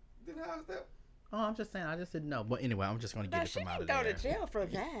 No. Then how's that? Oh, I'm just saying. I just didn't know. But anyway, I'm just going to No, get it she from out didn't of go there. to jail for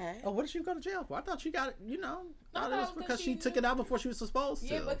that. Oh, what did she go to jail for? I thought she got it, I thought it thought was it was because she she took it out before she was supposed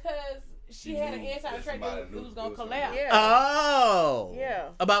to. Yeah, because she had an knew insider that trait somebody that knew it was gonna it was gonna collapse. Yeah. Oh. Yeah.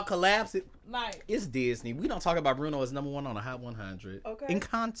 About collapse, Like it's Disney. We don't talk about Bruno as number one on the Hot 100. Okay.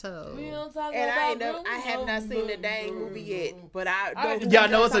 Encanto. we don't talk And I about ain't I have not seen the dang movie yet, but I know Y'all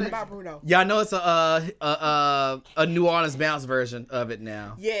know it's talking a- about Bruno. Y'all know it's a New Orleans bounce version of it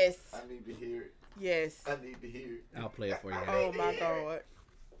now. Yes. I need to hear it. Yes. I need to hear it. I'll play it for you. Oh my God.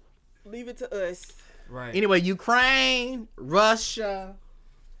 Leave it to us. Right. Anyway, Ukraine, Russia.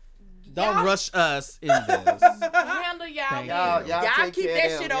 Don't rush us in this. handle y'all. Thank Y'all, you. y'all, Y'all take keep care that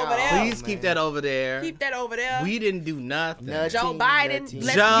of them, shit over y'all, there. Please keep that over there. Keep that over there. We didn't do nothing. Nothing. Joe Biden Nothing.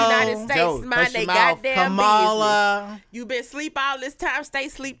 let Joe- the United States Joe, mind hush their your mouth. goddamn business. Kamala. You been sleep all this time. Stay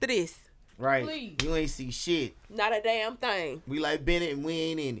sleep to this. Right. Please. You ain't see shit. Not a damn thing. We like Bennett and we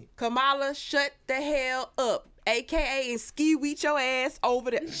ain't in it. Kamala, shut the hell up. AKA and ski weed your ass over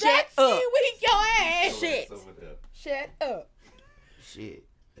there. Shut That's up. you weak your ass. Shit. It's over there. Shut up. Shit.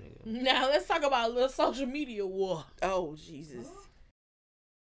 Now let's talk about a little social media war. Oh, Jesus.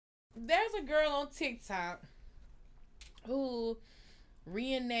 There's a girl on TikTok who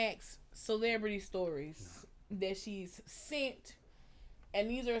reenacts celebrity stories that she's sent, and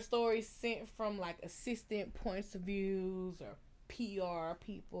these are stories sent from like assistant points of views or PR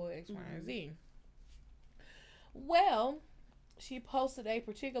people, X, Y, and Z. Well, she posted a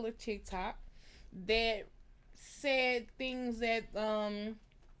particular TikTok that said things that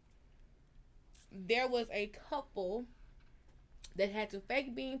there was a couple that had to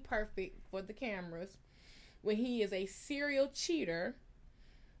fake being perfect for the cameras when he is a serial cheater,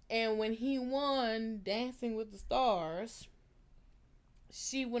 and when he won Dancing with the Stars,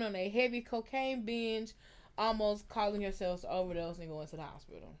 she went on a heavy cocaine binge, almost causing herself to overdose and going to the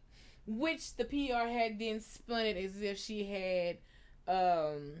hospital. Which the PR had then spun it as if she had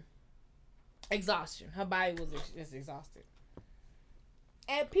exhaustion. Her body was just exhausted.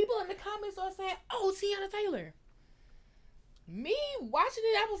 And people in the comments are saying, "Oh, Teyana Taylor." Me watching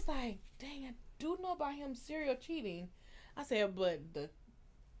it, I was like, dang, I do know about him serial cheating. I said, but the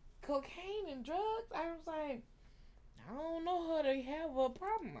cocaine and drugs, I was like, I don't know her to have a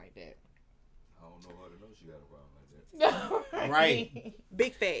problem like that. I don't know her to know she got a problem like that. Right.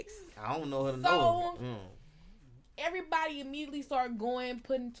 Big facts. I don't know her to So, know. everybody immediately started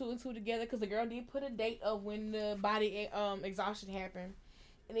putting two and two together, because the girl did put a date of when the body exhaustion happened.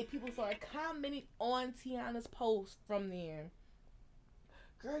 And then people started commenting on Teyana's post from there.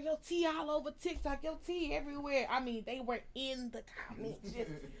 Girl, your tea all over TikTok, your tea everywhere. I mean, they were in the comments.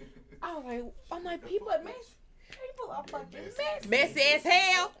 I'm like, people are messy. People are fucking messy. Messy as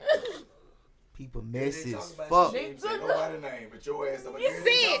hell. People They messy talk as about fuck. you, they ain't say nobody's name, but your ass. You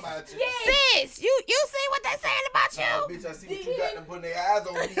sis, sis, you see what they saying about you? Nah, bitch, I see what you got them putting their eyes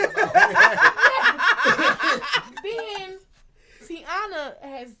on me about. Then Teyana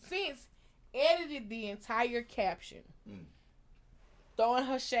has since edited the entire caption, throwing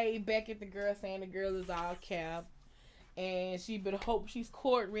her shade back at the girl, saying the girl is all cap, and she better hope she's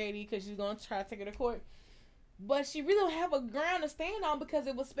court ready, because she's gonna try to take her to court. But she really don't have a ground to stand on, because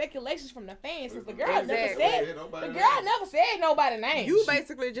it was speculations from the fans. Because the girl never said nobody's name. You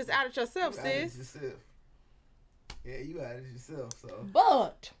basically just outed yourself, sis. Yeah, you outed yourself. So,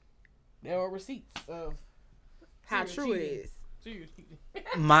 But there were receipts of How true it is.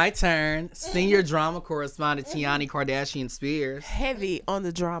 My turn. Senior drama correspondent Tiani Kardashian Spears. Heavy on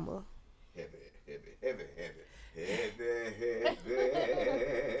the drama. Heavy.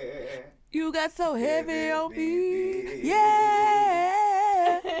 You got so heavy on me.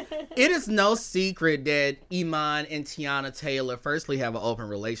 Yeah. It is no secret that Iman and Teyana Taylor firstly have an open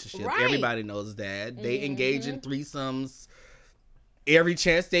relationship. Right. Everybody knows that. They engage in threesomes every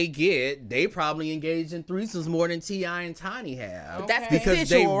chance they get. They probably engage in threesomes more than T.I. and Tiny have. That's Because they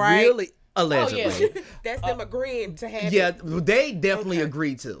consensual, right? really, allegedly. Oh, yeah. That's them agreeing to have Yeah, it. they definitely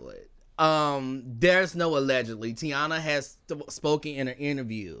agree to it. There's no allegedly. Tiana has spoken in an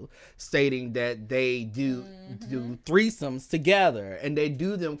interview stating that they do threesomes together, and they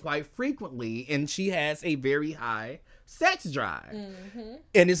do them quite frequently, and she has a very high sex drive.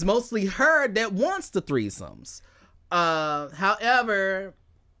 And it's mostly her that wants the threesomes. However,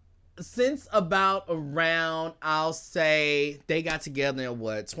 since about around, I'll say they got together in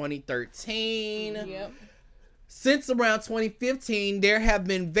 2013? Yep. Since around 2015, there have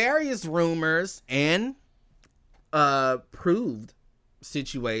been various rumors and proved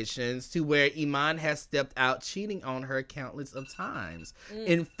situations to where Iman has stepped out cheating on her countless of times.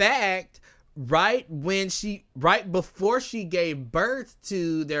 In fact, right before she gave birth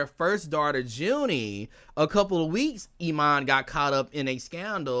to their first daughter, Junie, a couple of weeks, Iman got caught up in a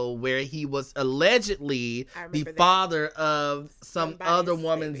scandal where he was allegedly the father of some other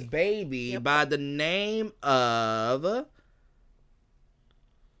woman's baby by the name of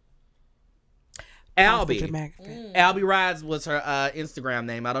Albie. Albie Rides was her Instagram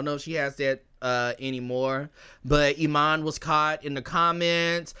name. I don't know if she has that anymore, but Iman was caught in the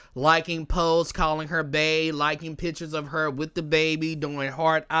comments liking posts, calling her bae, liking pictures of her with the baby, doing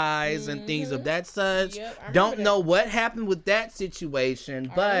heart eyes and things of that such. Don't know what happened with that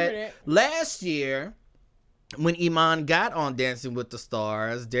situation, but last year when Iman got on Dancing with the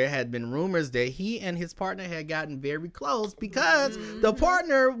Stars, there had been rumors that he and his partner had gotten very close because the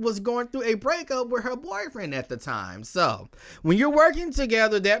partner was going through a breakup with her boyfriend at the time. So when you're working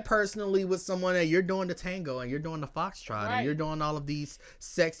together that personally with someone and you're doing the tango and you're doing the foxtrot and you're doing all of these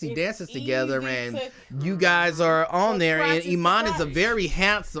sexy dances together and you guys are on there, and Iman is very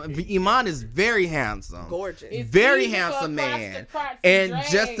handsome, Gorgeous. very handsome man, and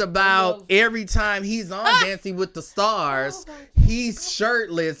just about every time he's on Dancing with the Stars, he's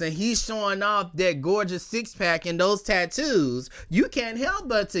shirtless and he's showing off that gorgeous six-pack and those tattoos. You can't help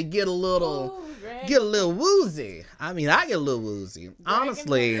but to get a little woozy. I mean, I get a little woozy,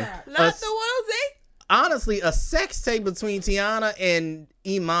 honestly. Not the woozy. honestly, a sex tape between Tiana and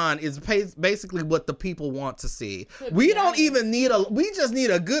Iman is basically what the people want to see. We don't even need we just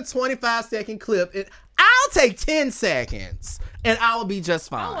need a good 25-second clip. I'll take 10 seconds and I will be just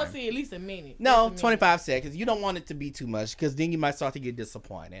fine. I want to see at least a minute. No, 25 seconds. You don't want it to be too much because then you might start to get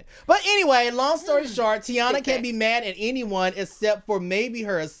disappointed. But anyway, long story short, Tiana can't be mad at anyone except for maybe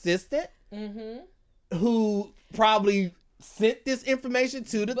her assistant who probably sent this information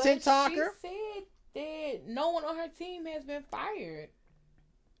to the TikToker. She said that no one on her team has been fired.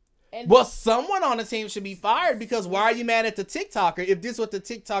 And Well, someone on the team should be fired because why are you mad at the TikToker if this is what the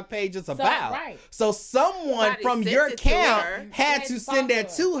TikTok page is about? right. So someone Somebody from sent your it to account her. had to send that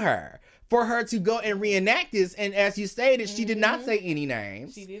to her for her to go and reenact this. And as you stated, she did not say any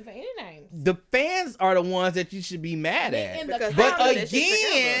names. She didn't say any names. The fans are the ones that you should be mad at. In the But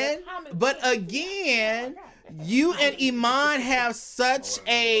comments- again, you and Iman have such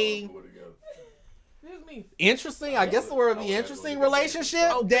a Excuse me. interesting, I guess the word would be interesting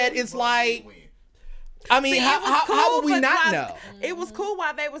relationship that it's like, I mean, See, it how was would we but not while- know? It was cool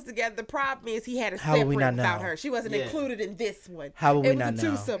while they was together. The problem is he had a How would we separate not without know? her. She wasn't Yeah. included in this one. How would we it was not a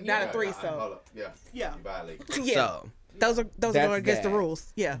know? twosome, not a threesome. Hold up. Yeah. Yeah. You violate. Yeah. So, Those are That's going against the that.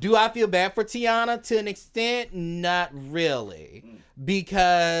 rules. Yeah. do I feel bad for Tiana to an extent? Not really.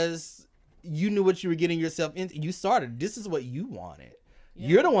 Because you knew what you were getting yourself into. You started. This is what you wanted.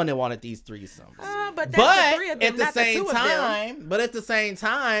 You're the one that wanted these threesomes. But that's But the three of them, at the not same the two of them.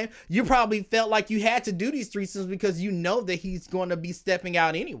 time, you probably felt like you had to do these threesomes because you know that he's going to be stepping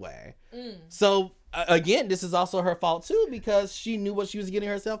out anyway. So again, this is also her fault too because she knew what she was getting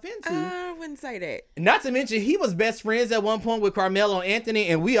herself into. I wouldn't say that. Not to mention, he was best friends at one point with Carmelo Anthony,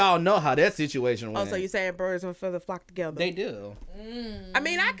 and we all know how that situation went. Oh, so you're saying birds of a feather flock together? They do. I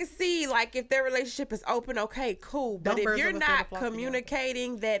mean, I can see like if their relationship is open, okay, cool. But Don't if birds you're of a feather not flock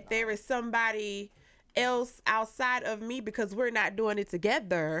communicating that there is somebody else outside of me because we're not doing it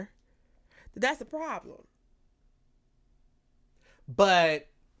together, that's a problem. But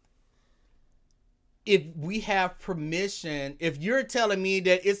if we have permission, if you're telling me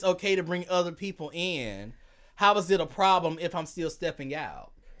that it's okay to bring other people in, how is it a problem if I'm still stepping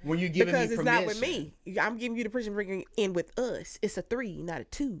out? When you're giving Because me it's permission? not with me. I'm giving you the permission bringing in with us. It's a 3, not a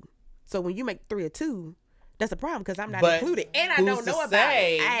 2. So when you make 3 or 2, that's a problem because I'm not But included. And I who's don't to know about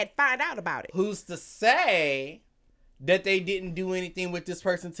say- it. I had found out about it. Who's to say that they didn't do anything with this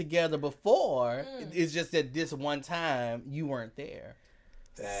person together before? It's just that this one time you weren't there.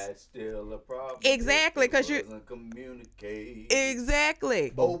 That's still a problem. Exactly, 'cause you- wasn't communicating.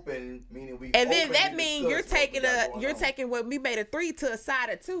 Exactly. Open, meaning we. And then open that to means discuss you're what we taking got going on. what we made a 3 to a side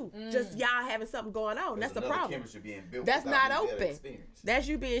of 2. Just y'all having something going on. There's That's the another problem. chemistry being built That's without not me there to open. experience. That's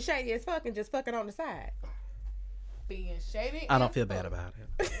you being shady as fuck and just fucking on the side. Being shady. I don't and feel bad about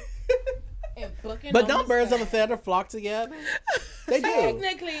it. And booking But on don't the birds of a side. feather flock together? They do.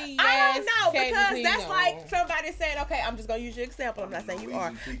 Technically, yes. I don't know because technically, that's no. like somebody saying, okay, I'm just gonna use your example. I'm not saying you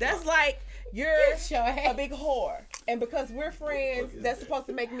are. Norwegian That's peacock. like you're Get your a ass. big whore, and because we're friends, that's supposed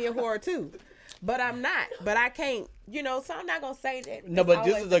to make me a whore too. But I'm not. But I can't. So I'm not gonna say that. No, that's but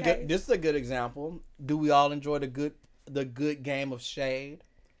this always is the a good. case. This is a good example. Do we all enjoy the good game of shade?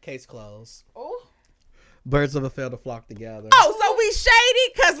 Case closed. Ooh. Birds of a feather flock together. Oh, so we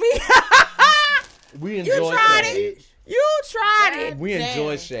shady because we. We You enjoy tried shade. it. You tried it. We enjoy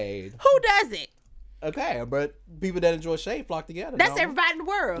Damn. shade. Who does it? Okay, but people that enjoy shade flock together. That's don't we? everybody in the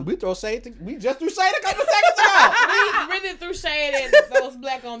world. We throw shade. We just threw shade a couple seconds ago. We really threw shade at those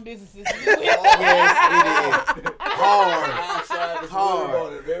black-owned businesses. Yes, it is. Hard. I tried this Hard. word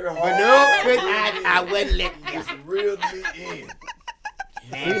on it very hard. But no, I wasn't letting you. It's real to me in.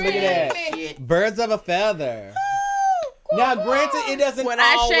 Look at that. Shit. Birds of a feather. Now, granted, it doesn't When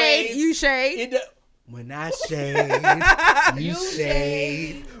I always. shade, you shade. It do- when I shade, you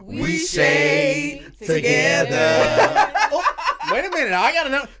shade, we shade together. Oh, wait a minute, I gotta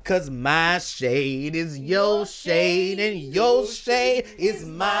know. Cause my shade is your shade, and your shade is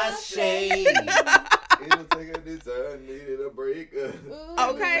my shade. It'll take a design, needed a break.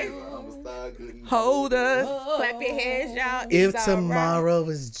 Okay. I'ma start cutting. Hold us. Clap your hands, y'all. If It's all right. tomorrow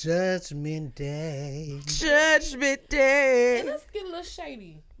is Judgment Day. Judgment And Day. let's get a little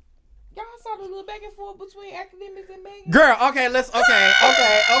shady. Y'all saw the little back and forth between academics and Megan. Girl, okay, okay. Wait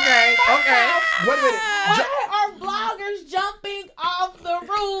a minute. Why are bloggers jumping off the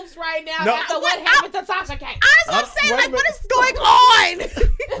roofs right now No. after what happened to Tasha K? I was gonna say, wait a like, what minute. is going on?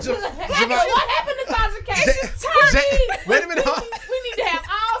 After what happened to Tasha K? Wait a minute. We need to have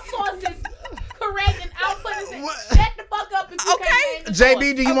all sources correct and output and say, What? shut the fuck up if you Okay. can't name the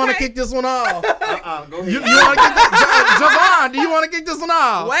JB, do you want to kick this one off? Go ahead. You want to kick this? Javon, do you want to kick this one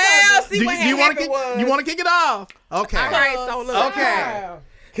off? Well, see what you want to happened was. You want to kick it off? Okay. All right, so look. Okay.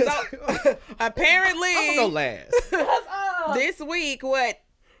 So apparently, I'm gonna go last. this week,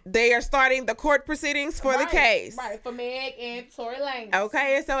 they are starting the court proceedings for the case. Right, for Meg and Tory Lanez.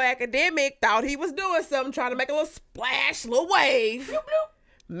 Okay, and so Academic thought he was doing something, trying to make a little splash, little wave. Bloop, bloop.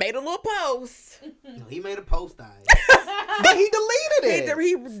 Made a little post. No, he made a post on it. But he deleted it.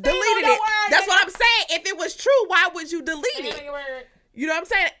 He deleted it. That's what I'm saying. If it was true, why would you delete it? You know what I'm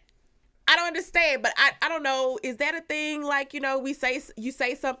saying? I don't understand, but I don't know. Is that a thing? Like, you say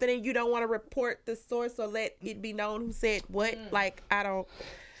something and you don't want to report the source or let it be known who said what? Like, I don't.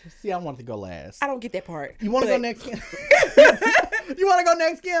 See, I want to go last. I don't get that part. You want to go next, Kim? You want to go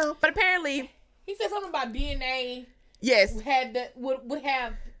next, Kim? But apparently, he said something about DNA. Yes, would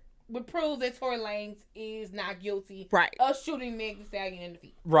prove that Tory Lanez is not guilty, right, of shooting Meg Thee Stallion in the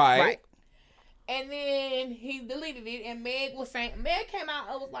feet, right. And then he deleted it, and Meg came out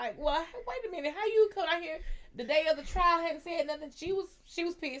and was like, "Well, wait a minute, how you come out here the day of the trial hadn't said nothing?" She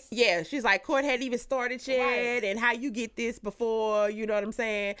was pissed. Yeah, she's like, court hadn't even started yet, and how you get this before? You know what I'm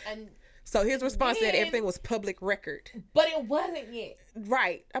saying? And so his response said everything was public record, but it wasn't yet.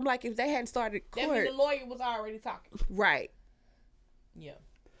 Right. I'm like, if they hadn't started court, that means the lawyer was already talking. Right. Yeah.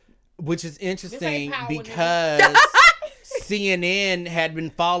 Which is interesting because CNN had been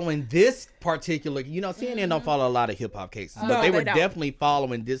following this particular, CNN don't follow a lot of hip hop cases, but they were definitely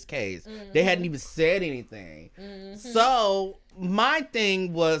following this case. They hadn't even said anything. So my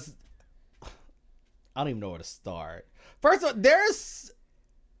thing was, I don't even know where to start. First of all,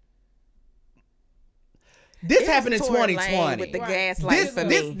 this happened in 2020. With the gaslight for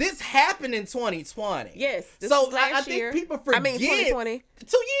me. This happened in 2020. Yes. So I think people forget. 2020.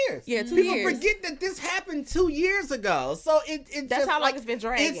 2 years. Yeah, 2 years. People forget that this happened 2 years ago. So that's just how long it's been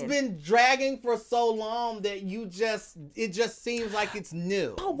dragging. It's been dragging for so long that it just seems like it's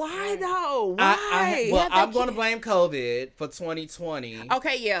new. But why though? Why? I'm going to blame COVID for 2020.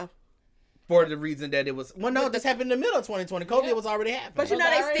 Okay, yeah. For the reason that it was, this happened in the middle of 2020. COVID was already happening. But they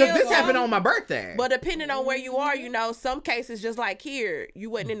still, this happened on my birthday. But depending on where you are, some cases just like here, you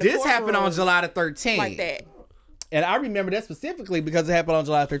wasn't in the This happened on July the 13th. Like that. And I remember that specifically because it happened on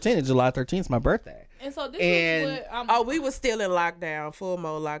July 13th. And July 13th is my birthday. And so this is what we were still in lockdown, full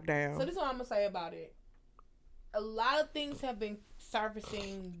mode lockdown. So this is what I'm gonna say about it. A lot of things have been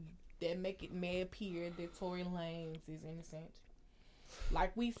surfacing that make it may appear that Tory Lanez is innocent.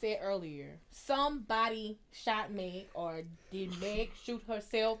 Like we said earlier, somebody shot Meg, or did Meg shoot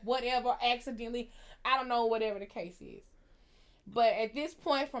herself, whatever, accidentally. I don't know, whatever the case is. But at this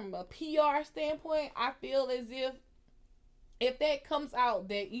point, from a PR standpoint, I feel as if that comes out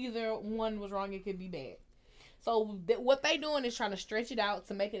that either one was wrong, it could be bad. So what they doing is trying to stretch it out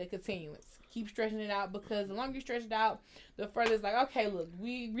to make it a continuance. Keep stretching it out, because the longer you stretch it out, the further it's like, okay, look,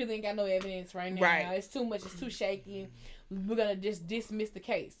 we really ain't got no evidence right now. Right. It's too much. It's too shaky. We're going to just dismiss the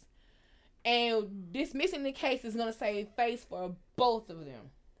case. And dismissing the case is going to save face for both of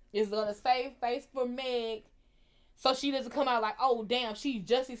them. It's going to save face for Meg, so she doesn't come out like, oh, damn, she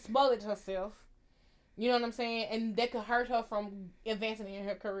just smothered herself. You know what I'm saying? And that could hurt her from advancing in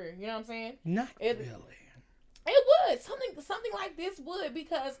her career. You know what I'm saying? Not really. It would. Something like this would,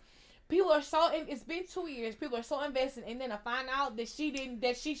 because people are it's been 2 years. People are so invested, and then to find out that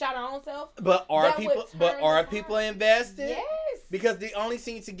she shot her own self. But are people invested? Yes. Because they only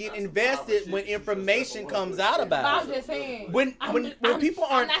seem to get invested when information comes out about it. I'm just saying. When people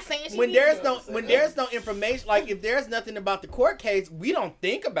aren't, when there's no information, like if there's nothing about the court case, we don't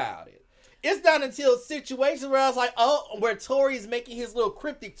think about it. It's not until situations where I was like, where Tory's making his little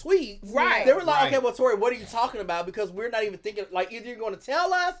cryptic tweets. Right. They were like, okay, well, Tory, what are you talking about? Because we're not even thinking, like, either you're going to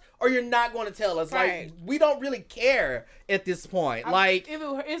tell us or you're not going to tell us. Right. Like, we don't really care at this point.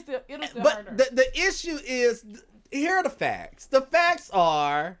 It'll still hurt her. But the issue is, here are the facts. The facts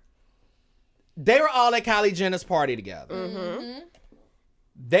are, they were all at Kylie Jenner's party together. Mm-hmm.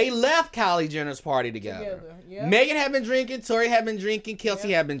 They left Kylie Jenner's party together. Yep. Megan had been drinking, Tory had been drinking,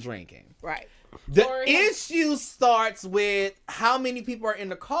 Kelsey had been drinking. Right. The issue starts with how many people are in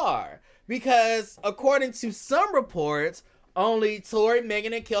the car. Because according to some reports, only Tory,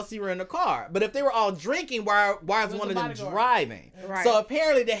 Megan, and Kelsey were in the car. But if they were all drinking, why is one of them driving? Right. So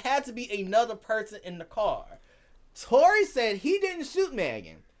apparently there had to be another person in the car. Tory said he didn't shoot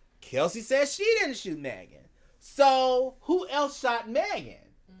Megan. Kelsey said she didn't shoot Megan. So who else shot Megan?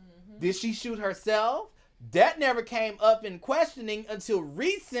 Mm-hmm. Did she shoot herself? That never came up in questioning until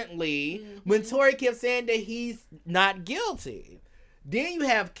recently, when Tory kept saying that he's not guilty. Then you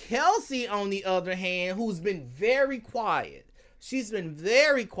have Kelsey, on the other hand, who's been very quiet. she's been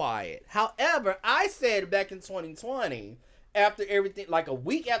very quiet. However, I said back in 2020, after everything, like a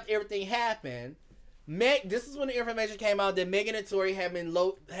week after everything happened, this is when the information came out that Megan and Tory have been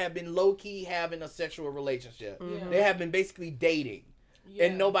low key having a sexual relationship. Yeah. They have been basically dating, Yeah.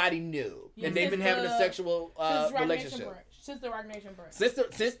 and nobody knew, Yeah. and they've been having a sexual relationship. Since the Rock Nation brunch.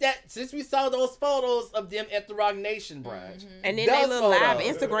 Since we saw those photos of them at the Rock Nation brunch, And then those they little live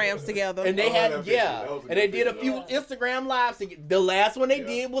photos. Instagrams together. And they Oh, had that picture. That was a and they good did a picture. few Instagram lives. The last one they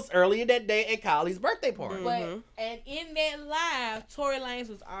did was earlier that day at Kylie's birthday party. But and in that live, Tory Lanez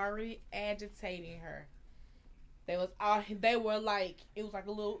was already agitating her. They were like, it was like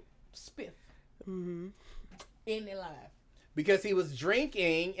a little spiff in the live. Because he was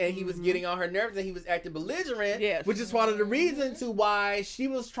drinking and he was getting on her nerves and he was acting belligerent, Yes. which is part of the reason to why she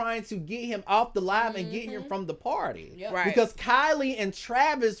was trying to get him off the live and get him from the party. Yep. Right. Because Kylie and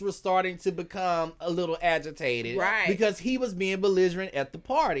Travis were starting to become a little agitated. Right. Because he was being belligerent at the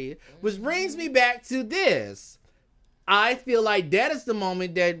party. Which brings me back to this. I feel like that is the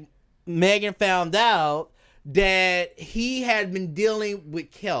moment that Megan found out that he had been dealing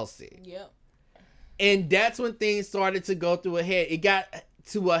with Kelsey. Yep. And that's when things started to go through a head. It got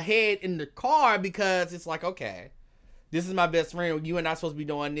to a head in the car because it's like, okay, this is my best friend. You and I supposed to be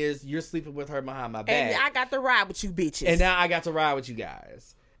doing this. You're sleeping with her behind my back. And I got to ride with you bitches. And now I got to ride with you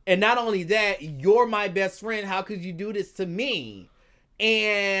guys. And not only that, you're my best friend. How could you do this to me?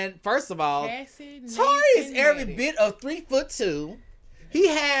 And first of all, Cassie, Tory is Nathan, every Maddie. bit of 3'2". He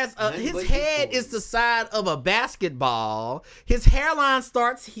has his but head he's is the size of a basketball. His hairline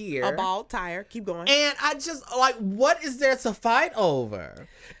starts here. a bald tire. Keep going. And I just, like, what is there to fight over?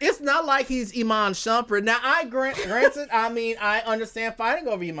 It's not like he's Iman Shumpert. Now, granted, I mean, I understand fighting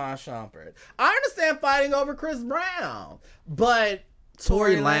over Iman Shumpert. I understand fighting over Chris Brown. But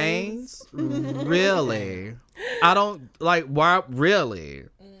Tory Lanez? Really? I don't, like, why, really?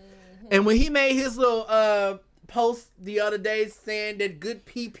 And when he made his little post the other day saying that good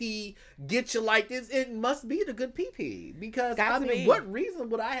PP get you like this, it must be the good PP. Because, Got I to mean, be. what reason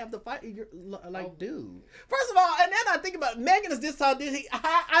would I have to fight you? Like, dude. First of all, and then I think about Megan is this how did he?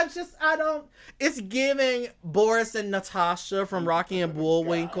 I don't. It's giving Boris and Natasha from Rocky and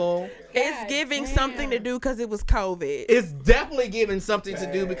Bullwinkle. It's giving something to do because it was COVID. It's definitely giving something to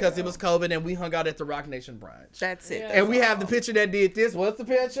do because it was COVID and we hung out at the Rock Nation brunch. That's it. Yeah. And we have the picture that did this. What's the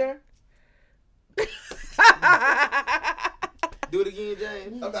picture? Do it again,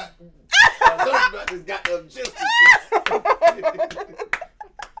 James. I'm not. I'm talking about this goddamn justice.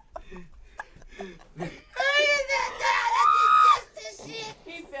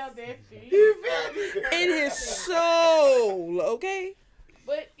 He felt that shit. In his soul, okay?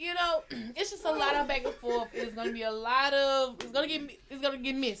 But you know, it's just a lot of back and forth. It's gonna be a lot of. It's gonna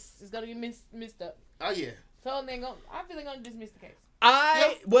get missed. It's gonna get missed up. Oh yeah. So I feel they're gonna dismiss the case.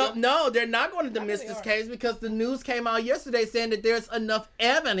 No, they're not going to dismiss they this are. case because the news came out yesterday saying that there's enough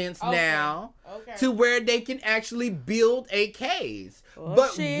evidence Okay. now Okay. to where they can actually build a case. Oh,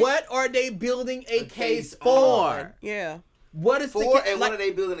 but shit. what are they building a case case for? on. Yeah. What is For the and what are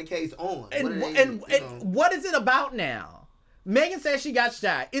they building a case on? and What are they, what is it about now? Megan says she got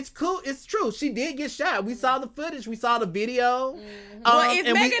shot. It's cool. It's true. She did get shot. We saw the footage. We saw the video. Well, if and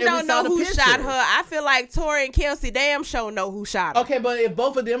we- Megan and we don't saw know the who shot pictures. her, I feel like Tory and Kelsey damn sure know who shot her. Okay, but if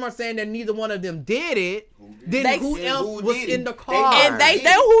both of them are saying that neither one of them did it, then They- who Then else who was did in it? the They- car? And they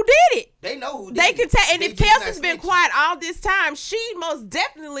know who did it. They know who. They did can it. tell. And They if just Kelsey's not been snitching. quiet all this time, she most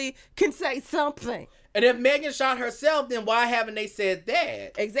definitely can say something. And if Megan shot herself, then why haven't they said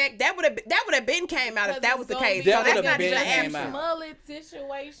that? Exact. That would have been came out if that was the case. That So that's would've not been even came answer. out. Mullet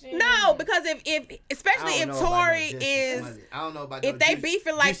situation. No, because if I especially don't if know about no Tory Juicy is Smollett. I don't know about if no they Juicy-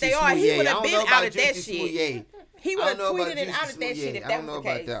 beefing like Juicy they are, he Smollett. would I have don't been know out about of that Juicy shit. Smollett. He I would have don't know about tweeted it Juicy out of that shit Smollett. if I that don't know was the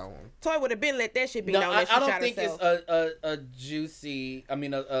about case. that one. Toy would have been let that shit be No, known I that she don't shot think herself. it's a juicy. I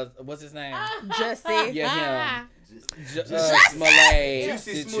mean, what's his name? Jussie. Yeah, him. Jussie. Smollett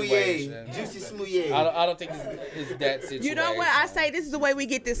Juicy situation. Smollett. Juicy Smollett. I don't think it's that situation. You know what? I say this is the way we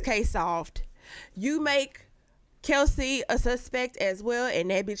get this case solved. You make Kelsey a suspect as well, and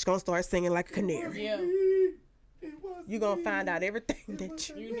that bitch gonna start singing like a canary. Yeah. You gonna find out everything that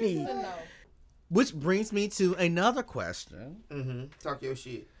you You need need. to know. Which brings me to another question. Mm-hmm. Talk your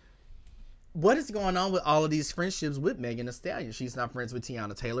shit. What is going on with all of these friendships with Megan Thee Stallion? She's not friends with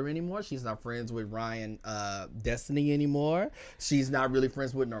Tiana Taylor anymore. She's not friends with Ryan Destiny anymore. She's not really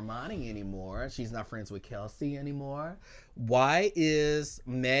friends with Normani anymore. She's not friends with Kelsey anymore. Why is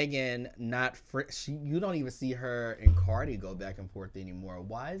Megan not you don't even see her and Cardi go back and forth anymore.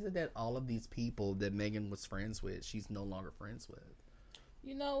 Why is it that all of these people that Megan was friends with, she's no longer friends with?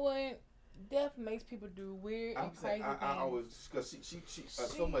 You know what? death makes people do weird and crazy things. I always, because she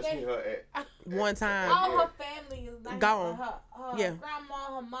so much hit her at one time. All her family is like Gone. Her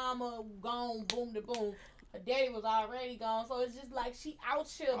grandma, her mama gone, boom to boom. Her daddy was already gone, so it's just like she out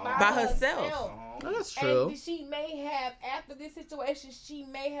here by herself. Oh, that's true. And she may have, after this situation, she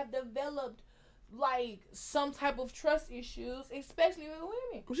may have developed like some type of trust issues, especially with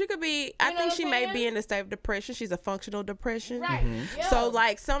women. She could be. I think she may be in a state of depression. She's a functional depression. Right. Yeah. So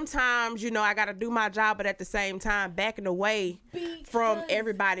like sometimes, I got to do my job, but at the same time, backing away from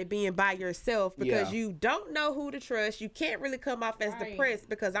everybody being by yourself because you don't know who to trust. You can't really come off as depressed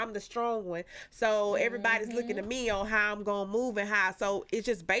because I'm the strong one. So everybody's looking at me on how I'm gonna move and how. So it's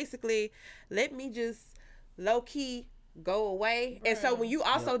just basically let me just low key go away. Right. And so when you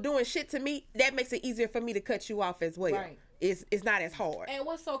also doing shit to me, that makes it easier for me to cut you off as well. Right. It's not as hard. And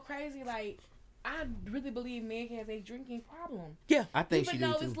what's so crazy, like, I really believe Meg has a drinking problem. Yeah. I think she do too.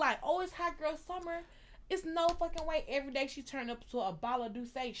 Even though it's like, it's hot girl summer, it's no fucking way every day she turn up to a bottle of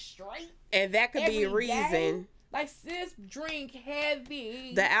Douce straight. And that could be a reason. Day. Like, sis, drink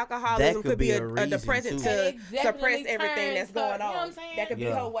heavy. The alcoholism could be a depressant to suppress everything that's going on. You know what I'm saying? That could be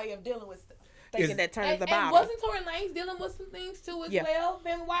her way of dealing with stuff. Thinking that turns the bottle. And wasn't Tory Lanez dealing with some things too as well?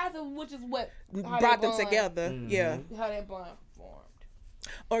 Family wise, which is what brought them together. Mm-hmm. Yeah. How that bond formed.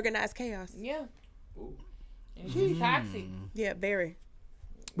 Organized chaos. Yeah. Ooh. And she's toxic. Yeah, very.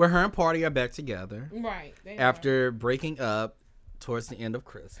 Where her and Party are back together. Right. After breaking up towards the end of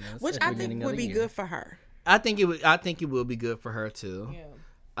Christmas. Which I think would be good for her. I think it will be good for her too.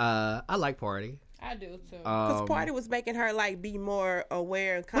 Yeah. I like Party. I do too. Because Party was making her like be more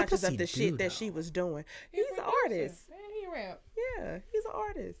aware and conscious of the shit that she was doing. He's an artist. Man, he rap. Yeah, he's an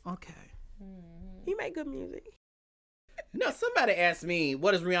artist. Okay. Mm-hmm. He make good music. No, somebody asked me,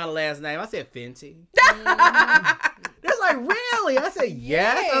 what is Rihanna's last name? I said Fenty. They're like, really? I said,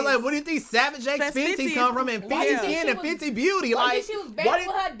 yes. I was like, what do you think Savage X Fenty come from? And Fenty Skin and Fenty Beauty. Like, she was back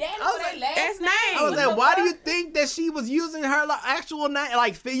with her daddy for their last name. I was like, why do you think that she was using her actual name?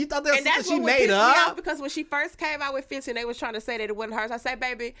 Like, you thought that was something she made up? Because when she first came out with Fenty, they was trying to say that it wasn't hers. I said,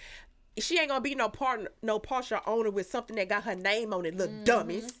 baby, she ain't gonna be no partial owner with something that got her name on it, little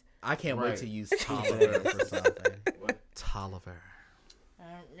dummies. I can't wait to use Tolliver for something. Tolliver.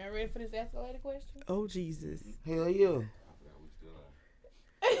 Y'all ready for this escalator question? Oh, Jesus. Hell yeah.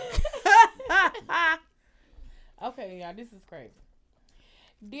 Okay, y'all, this is crazy.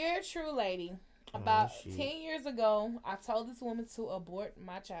 Dear True Lady, about 10 years ago, I told this woman to abort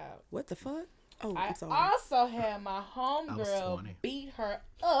my child. What the fuck? Oh, I also had my homegirl beat her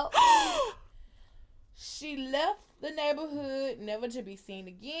up. She left the neighborhood, never to be seen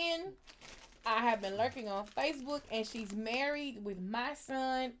again. I have been lurking on Facebook, and she's married with my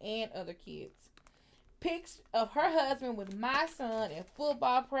son and other kids. Pics of her husband with my son at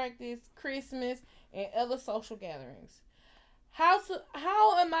football practice, Christmas, and other social gatherings. How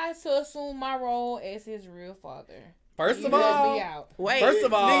am I to assume my role as his real father? First of all,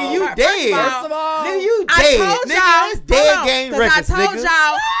 nigga, you dead. First of all, nigga, you dead. Nigga, that's dead game records, I told nigga.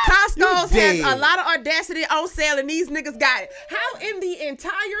 y'all, Costco's has a lot of audacity on sale, and these niggas got it. How in the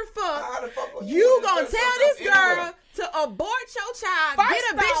entire fuck you gonna tell this girl to abort your child,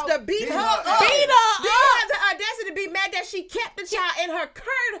 get a bitch to beat her up, then have the audacity to be mad that she kept the child and her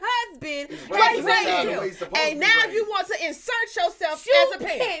current husband raised him, and now you want to insert yourself as a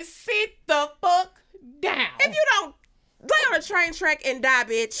parent. You can't sit the fuck down. If you don't lay on a train track and die,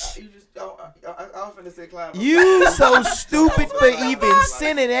 bitch. You just I was finna say, Clyde. You so stupid for even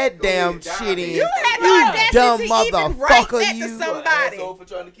sending that damn shit in. You had dumb to motherfucker. write that to somebody. For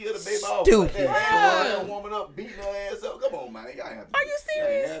trying to kill the baby off. Stupid. Like woman up, beating her ass up. Come on, man. Y'all have to. Are you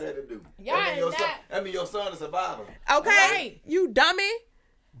serious? Y'all had to do. Y'all Your son is a survivor. Okay, Right. you dummy.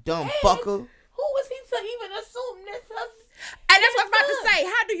 Dumb fucker. Who was he to even assume this? And that's what I'm about to say.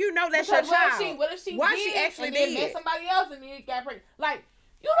 How do you know that's your child? What if she Why did she actually and then did? met somebody else and then got pregnant? Like,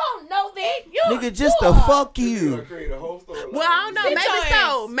 you don't know that. Nigga, just to fuck you. Create a whole story. Well, I don't know. Maybe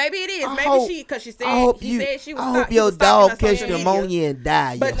so. Maybe it is. Maybe because she said she was. I hope your dog catch pneumonia and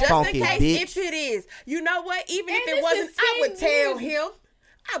die. But you just funky in case, bitch. if it is, you know what? Even if it wasn't, I would tell him.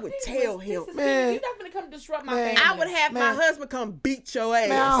 I would tell him. Man, you're not gonna come disrupt my family. I would have my husband come beat your ass.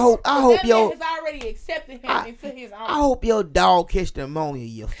 Man, I hope your man has already accepted him into his own. I hope your dog catch pneumonia,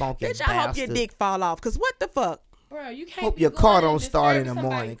 you funky bitch, bastard. I hope your dick fall off. Cause what the fuck? Bro, you can't. Hope be your going car and don't start in disturbing the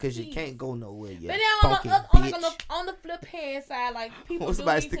morning somebody's because you peace. can't go nowhere yet. But Funky then bitch. on the flip hand side, like people Well, do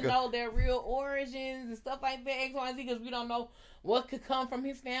somebody need to stick a- know their real origins and stuff like that, X, Y, and Z, because we don't know what could come from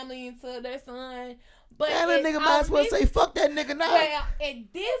his family into their son. But Man, that nigga might as well say, fuck that nigga now. well, at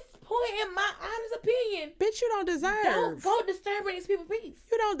this point, in my honest opinion, Bitch, you don't deserve. don't go disturbing these people's peace.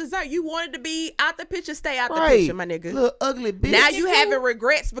 You don't deserve. You wanted to be out the picture, stay out the Right. picture, my nigga. Little ugly bitch. Now you having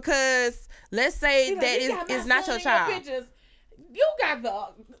regrets because let's say You know, that you got my is not son your in child. pictures. You got the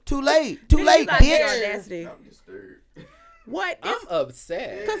Too late. Too You late, got the bitch. audacity. I'm disturbed. What? I'm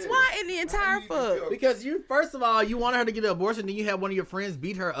upset. Because why in the entire fuck? Because you, first of all, you wanted her to get an abortion, then you had one of your friends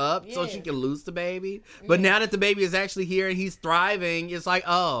beat her up so she Yeah. can lose the baby. But now that the baby is actually here and he's thriving, it's like,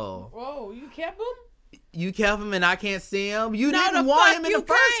 oh, oh, you kept him? you kept him and I can't see him. You No, didn't the want fuck him in you the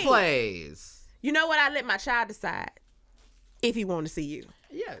first can't. place. You know what? I let my child decide if he want to see you.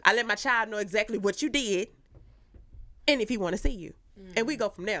 Yeah. I let my child know exactly what you did and if he want to see you. And we go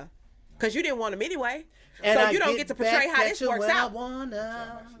from there. Because you didn't want him anyway. And so I you don't get to portray back how at this you works when out. I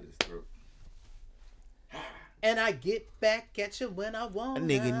wanna. Shit is through. And I get back at you when I wanna. That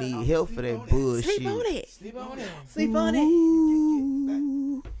nigga need help for that bullshit. Sleep on it. Sleep on it. Sleep on it.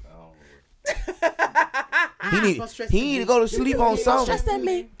 Ooh. He need to go to sleep on something. Stress at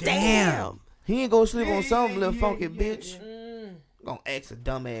me. Damn. He ain't go to sleep on something, little funky bitch. Gonna ask a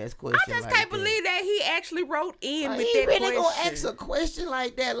dumbass question. I just like can't that. believe that he actually wrote in Like, with he that really question. gonna ask a question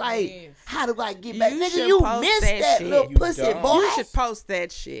like that? Like, Yes. how do I get back? You Nigga, should you post missed that that shit. little You pussy don't. boy. You should post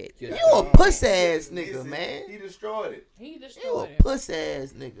that shit. You a pussy ass nigga, He man. destroyed it. He You a destroyed it. pussy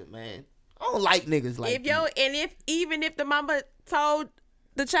ass nigga, man. I don't like niggas like If yo and if even if the mama told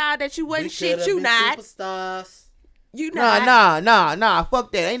the child that you We wasn't shit, could've you been not. superstars. You not. Nah.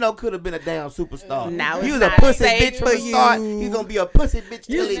 Fuck that. Ain't no could have been a damn superstar. Now he it's was a not pussy safe bitch from for the start. you. He's gonna be a pussy bitch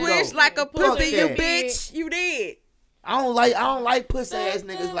You till he switched go. like a Fuck pussy, you that. bitch. You did. I don't like pussy ass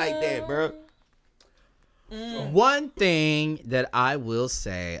niggas like that, bro. One thing that I will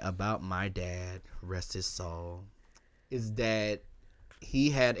say about my dad, rest his soul, is that he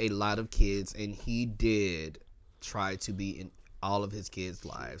had a lot of kids and he did try to be in all of his kids'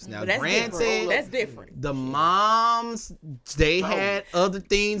 lives. Now, But that's different. granted, That's different. the moms, they had other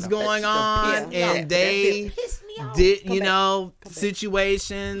things going on Yeah. and they Piss me off. did, Come you back. know,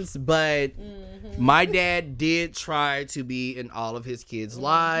 situations, but my dad did try to be in all of his kids'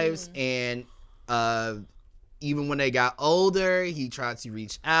 lives, and even when they got older, he tried to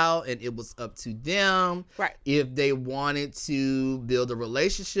reach out, and it was up to them Right. if they wanted to build a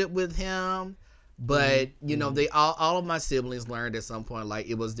relationship with him. But you know, they all of my siblings learned at some point like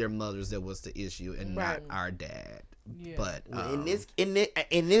it was their mothers that was the issue and Right. not our dad. Yeah. But In this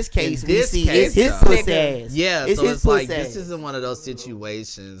case, in we this see case, it's his though. pussy ass. yeah, It's so his it's like pussy this ass. isn't one of those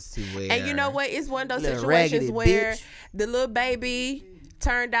situations to where. And you know what? It's one of those Little situations raggedy where bitch. the little baby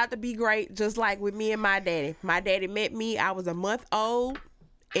turned out to be great, just like with me and my daddy. My daddy met me. I was a month old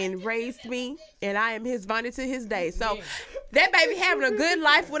and raised me, and I am his Vonnie to his day. So that baby having a good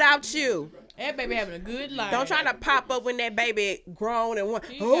life without you. That baby having a good life. Don't try to pop up when that baby grown and want.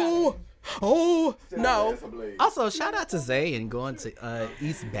 You Oh, no. That's a blade. Also, shout out to Zay and going to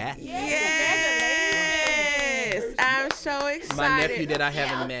East Bath. Yes, I'm so excited. My nephew that I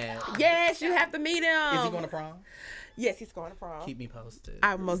haven't met. Yes, you have to meet him. Is he going to prom? Yes, he's going to prom. Keep me posted.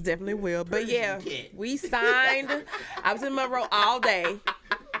 I most definitely will. But yeah, we signed. I was in Monroe all day.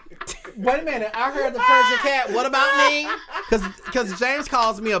 Wait a minute, I heard the Persian cat. What about me? Because James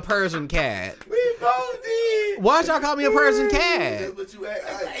calls me a Persian cat. We both did. Why'd y'all call me a Persian cat? That's what you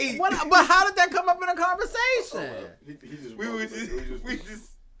asked. But how did that come up in a conversation? He just We were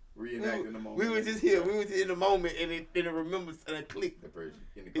just reenacting the moment. we were just here. We were just in the moment, and it remembers and it clicked. The Persian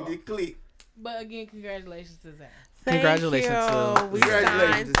in the It car. did click. But again, congratulations to Zach. Congratulations Thank to- you. We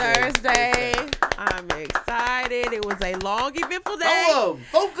Congratulations signed to Zach. Thursday. I'm excited. It was a long, eventful day.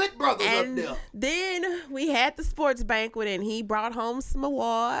 Four good brothers And up there. then we had the sports banquet, and he brought home some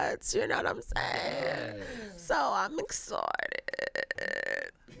awards. You know what I'm saying? So I'm excited.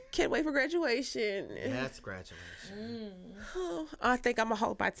 Can't wait for graduation. That's graduation. I think I'm gonna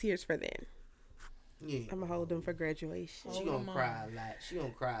hold my tears for then. Yeah. I'm gonna hold them for graduation. She gonna cry a lot. She gonna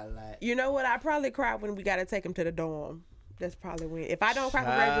cry a lot. You know what? I probably cry when we gotta take him to the dorm. That's probably when. If I don't cry for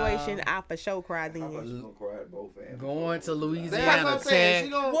graduation, I for sure cry I thought then. you was gonna cry at both ends. Going to That's what Louisiana I'm saying. Tech.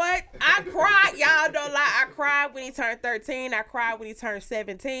 She gonna. What? I cried. Y'all don't lie. I cried when he turned 13. I cried when he turned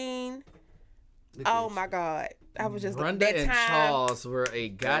 17. Oh my God. I was just Brenda that and time. Charles were a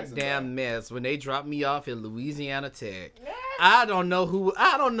goddamn mess when they dropped me off at Louisiana Tech. I don't know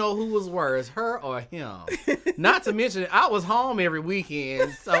who was worse, her or him. Not to mention I was home every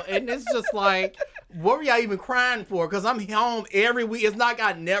weekend, so and it's just like What were y'all even crying for? Because I'm home every week. It's not like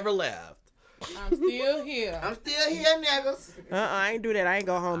I never left. I'm still here. I'm still here, niggas. I ain't do that. I ain't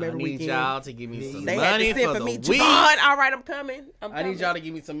go home I every need weekend. y'all to give me some They had money to send for for the me. week. Javon, all right, I'm coming. I need y'all to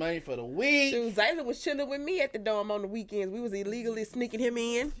give me some money for the week. Shoot, Zayla was chilling with me at the dorm on the weekends. We was illegally sneaking him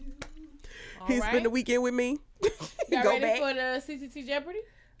in. He All spent the right. weekend with me. Y'all Go ready back. for the CCT Jeopardy?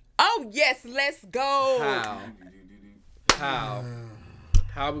 Oh yes, let's go. How?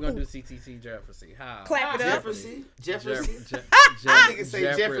 How are we gonna do CTC Jefferson? How? Clap it up. Jefferson. Jefferson. Jeff- Niggas say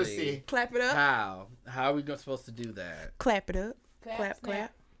Jeopardy. Jefferson. Clap it up. How? How are we supposed to do that? Clap it up. Clap, Clap, snap.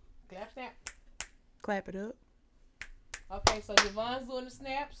 clap. Clap, snap. Clap it up. Okay, so Javon's doing the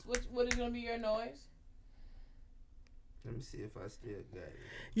snaps. What is gonna be your noise? Let me see if I still got it.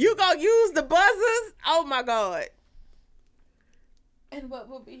 You gonna use the buzzers? Oh my God. And what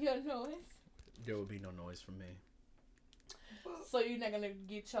will be your noise? There will be no noise from me. So you're not gonna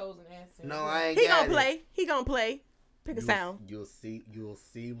get chosen answer. No, I ain't He got gonna it. play. He gonna play. Pick a sound. You'll see. You'll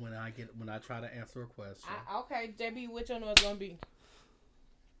see when I try to answer a question. Okay, JB, which your noise gonna be?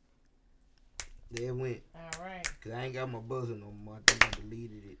 There it went. All right. Because I ain't got my buzzer no more. I think I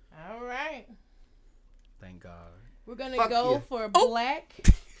deleted it. All right. Thank God. We're gonna Fuck go you. for black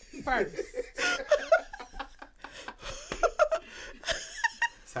first.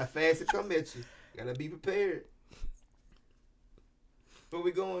 That's how fast it come at you. Gotta be prepared. Where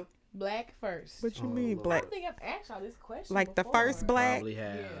we going? Black first. What you Oh, mean, Lord. I black? don't think I've asked y'all this question. Like the before. first black? Probably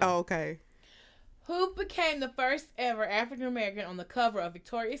have. Yeah. Oh, okay. Who became the first ever African American on the cover of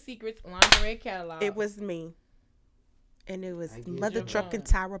Victoria's Secret's lingerie catalog? It was me. And it was I get Mother you. Trucking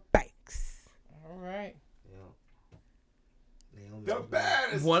Tyra Banks. All right. Naomi The was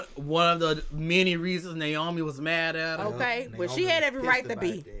baddest. One of the many reasons Naomi was mad at her. Okay, Naomi but she was had every right pissed to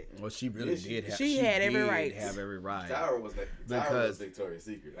be. about that. Well, she really Yeah, she- did have. she had every did right. Have every right. Tyra was Because- Victoria's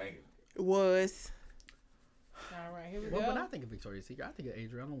Secret, ain't it? Was. All right. Here we Well, go. when I think of Victoria's Secret, I think of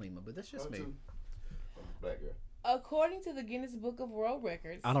Adriana Lima, but that's just me. too. Black girl. According to the Guinness Book of World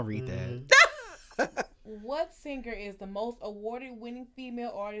Records, I don't read Mhm. that. what singer is the most award-winning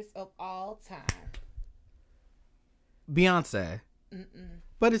female artist of all time? Beyonce. Mm-mm.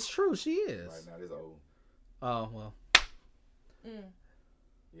 But it's true, she is. Right now, this old. Oh well. Mm.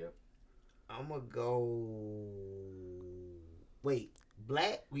 Yep. I'm gonna go. Wait,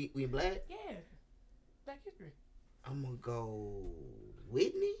 black? We black? Yeah. Black history. I'm gonna go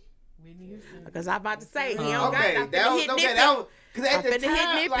Whitney. Whitney Houston. Because I'm about to say, he Okay, don't got I'm that finna was hit okay. Nippy. That was because I'm at the finna hit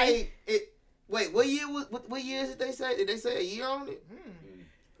time, Nippy. like it. Wait, what year? What year did they say? Did they say a year on it?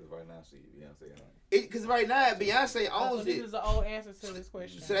 Because right now, Beyonce. Because right now Beyonce So owns this it. is the old answer to this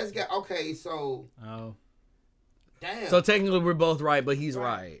question. So that's got okay. So Oh. damn. So technically, we're both right, but he's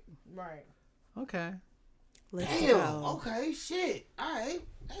Right. right. Right. Okay. Let's damn. go. Okay. Shit. All right.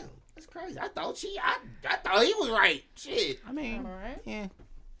 Damn. That's crazy. I thought he was right. Shit. I mean, All right. yeah.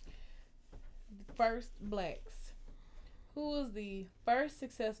 First blacks. Who was the first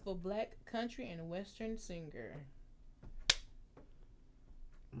successful black country and western singer?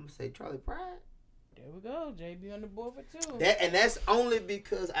 I'm gonna say Charlie Pride. There we go. JB on the board for two. That's only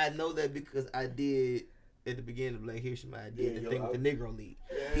because I know that because I did at the beginning of Black History Month. I did Yeah, the thing with the Negro League.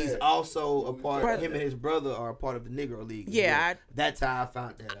 Yeah. He's also a part. Brother. Him and his brother are a part of the Negro League. as Yeah, well. That's how I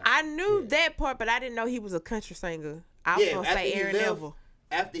found that out. I knew Yeah. that part, but I didn't know he was a country singer. I was Yeah, going to after say he Aaron left- Neville.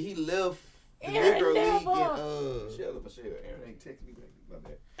 After he left the Aaron Negro Neville. League Michelle. Aaron ain't texting me back about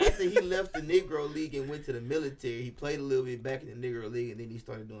that. after he left the Negro League and went to the military, he played a little bit back in the Negro League and then he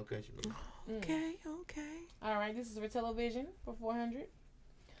started doing country music. Okay. All right, this is for television for 400.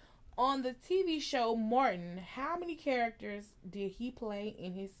 On the TV show Martin, how many characters did he play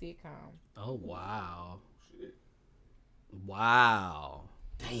in his sitcom? Oh wow. Shit. Wow.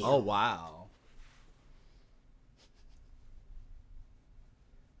 Damn. Oh wow.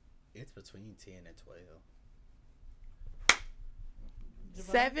 It's between 10 and 12.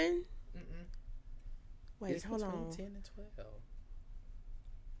 Javon? 7? Mm-mm. Wait, It's hold between on. 10 and 12.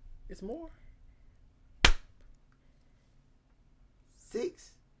 It's more.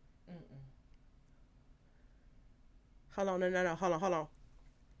 6. Mm-mm. Hold on. No. Hold on.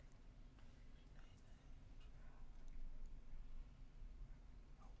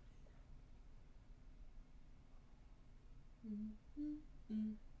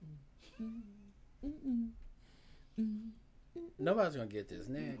 Nobody's gonna get this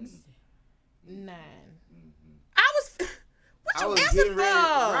next. 9. I was... What I you was answer getting for? ready.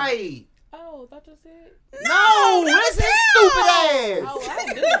 Right. Oh, thought you said. No, that's his stupid ass. Oh, I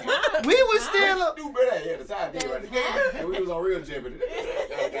didn't do it. We was still up. Stupid ass. Yeah, the time did right there. And we was on real Jeopardy. We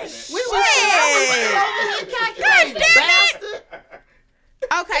was still over here calculating, bastard.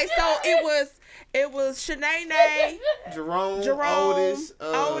 Okay, so it was It was Shanae, Jerome, Otis,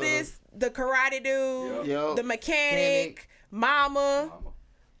 Otis, the karate dude, Yup. the mechanic, Mama.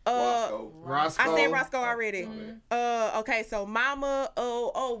 Roscoe. I said Roscoe already. Mm-hmm. Okay, so Mama.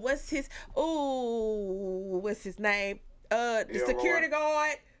 What's his name? The security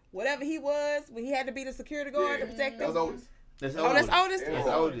guard, whatever he was, when he had to be the security guard to protect That him. was Otis. That's Oh, that's Otis. That's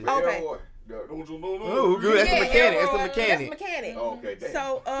Otis. Okay. Don't you know? Oh, good. That's the mechanic. That's the That's mechanic. mechanic. Oh, okay, damn.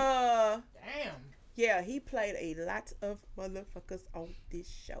 So, Damn. yeah, he played a lot of motherfuckers on this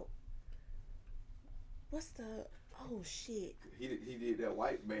show. What's the? Oh shit. He did that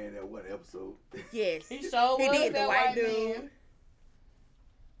white man that one episode. Yes. He sure He was did the that white white dude. man.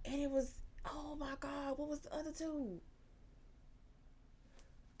 And it was, oh my God, what was the other two?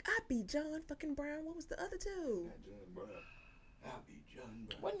 I be John fucking Brown. What was the other two? John Brown. I'll be John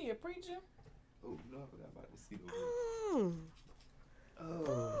Brown. Wasn't he a preacher? Oh no, I forgot about the sequel. Mm.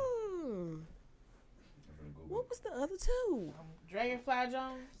 What was the other two? Dragonfly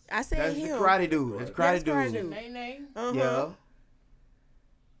Jones. I said That's him. the karate dude. That's the karate Karate dude. dude. Nene. Uh-huh. Yeah.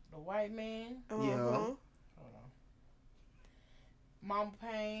 The white man. Uh-huh. Yeah. Hold on. Mama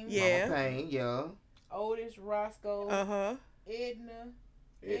Payne. Yeah. Mama Payne, yeah. Otis, Roscoe. Uh-huh. Edna.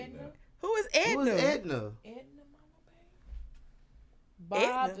 Who is Who Edna? was Edna? Edna Mama Payne.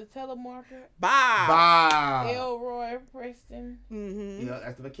 Bob Edna. the telemarketer. Bob. Bob. Elroy Preston. Mm-hmm. Yeah,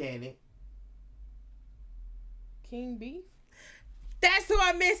 that's the mechanic. King Beef. That's who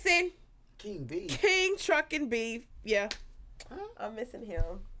I'm missing. King B. King Truckin' Beef. Yeah. I'm missing him.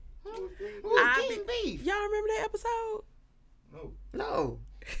 Who's I King Beef? Y'all remember that episode? No.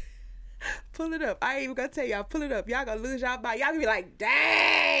 Pull it up. I ain't even gonna tell y'all. Pull it up. Y'all gonna lose y'all mind. Y'all gonna be like,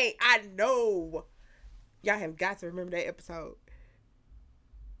 dang, I know. Y'all have got to remember that episode.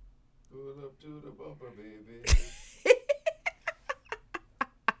 Pull up to the bumper, baby.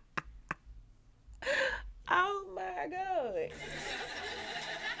 Oh my God.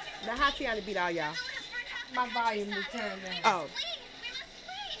 Now how Tiana beat all y'all? My volume is turned down. Oh.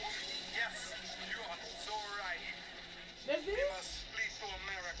 Yes, you are so right. That's We it? must flee to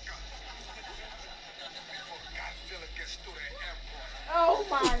America before Godzilla gets to the airport. Oh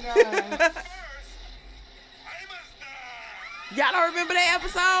my God. First, I must die. Y'all don't remember that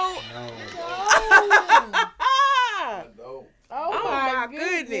episode? No. No. Oh, Oh my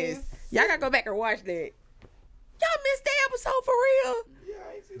goodness. Y'all gotta go back and watch that. Y'all missed that episode for real?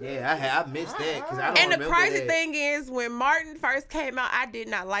 Yeah, I missed that because I don't And the remember crazy that. thing is, when Martin first came out, I did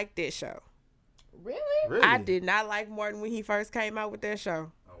not like that show. Really? Really? I did not like Martin when he first came out with that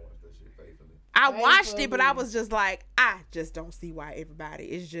show. I watched that shit faithfully. I watched it, but I Faithfully. was just like, I just don't see why everybody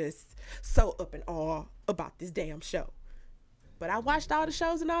is just so up in awe about this damn show. But I watched all the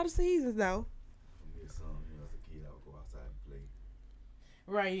shows and all the seasons, though. As a kid, I would go outside and play.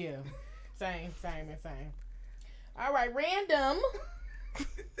 Right, yeah. Same. All right, random.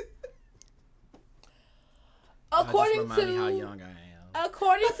 According remind me how to young I am.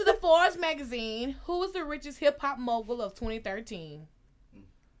 according to the Forbes magazine, who was the richest hip hop mogul of 2013?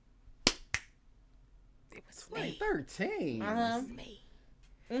 It was me. 13. Uh-huh.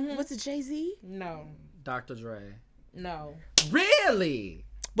 Was it Jay-Z? No. Dr. Dre. No. Really?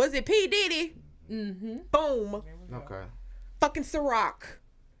 Was it P. Diddy? Mm-hmm. Boom. Okay. Fucking Ciroc.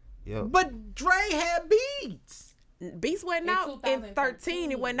 Yep. But Dre had beats. Beats wasn't In out in 13.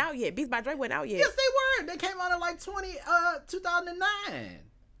 2013. It wasn't out yet. Beats by Dre wasn't out yet. Yes, they were. They came out in like 2009.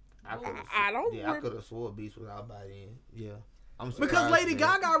 I don't Yeah, I could have swore Beast was out by then. Yeah. I'm Because surprised, Lady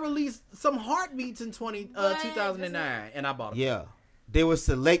man. Gaga released some heartbeats in What? 2009, and I bought them. Yeah. They were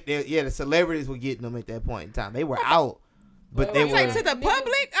the celebrities were getting them at that point in time. They were out, but they Wait, Say were. to the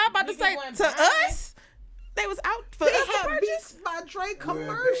public? I'm about to Niggas say wasn't to buying us. They was out for They us to had purchase. Beats by Dre Well, they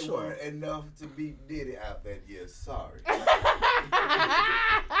commercial. weren't enough to beat Diddy out that year. Sorry.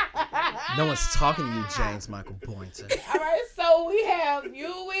 No one's talking to you, James Michael Boynton. All right, so we have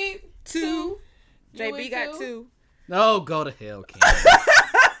you with Two. You JB with got two. No, go to hell, King.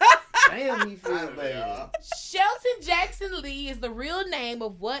 Damn, he feels bad. Shelton Jackson Lee is the real name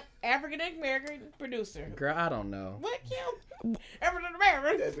of what African American producer? Girl, I don't know. What, Kim? African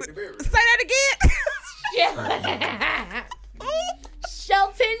American. That's what the mirror. Say that again.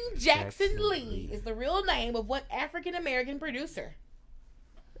 Shelton Jackson Jackson Lee Lee. is the real name of what African American producer?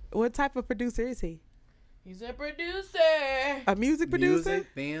 What type of producer is he? He's a producer. A music producer? Music,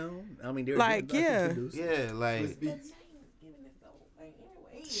 film. I mean, they're Like, they're yeah. producers. Yeah, like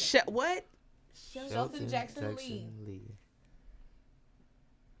What? Shelton Jackson Lee.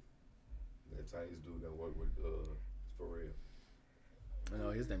 That Chinese dude that worked with for real. No,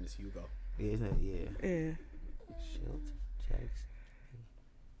 his name is Hugo. Yeah, isn't it? Yeah. Yeah. Shelton Jackson.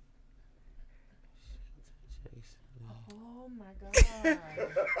 my god.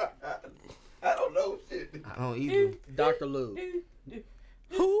 I don't know shit. I don't either. Dr. Lou.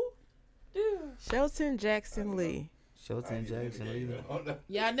 Who? Shelton Jackson Lee. Shelton Jackson Lee.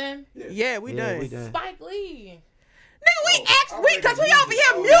 Y'all done? Yeah, we Yeah, done. we done. Spike Lee. Nigga, because we over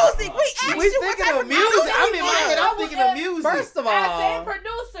here music. We asked We you what thinking type of music. I'm in my head. I'm thinking of music. First of I all, said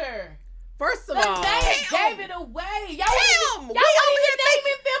producer. first of The all, name gave it away. Y'all Damn, wasn't even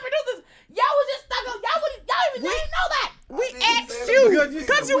naming film producers. Y'all was just stuck on. Y'all even didn't know that. We asked because you.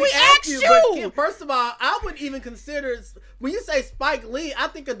 Because we asked but you. Kim, first of all, I wouldn't even consider when you say Spike Lee, I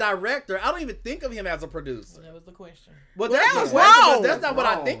think a director. I don't even think of him as a producer. That was the question. Well, Well, that's that was the question, but wrong. that's not what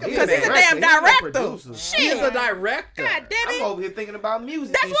I think of him Because he's a as. damn director. He is a director. God damn I'm it. over here thinking about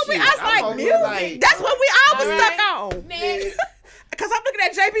music. That's and what we. shit. I was I'm like, over here music. That's what we all was Alright. stuck on. Next. Because I'm looking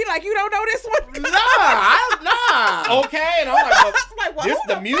at JB like, you don't know this one? Nah. Okay, and I'm like, well, I'm like, well, this who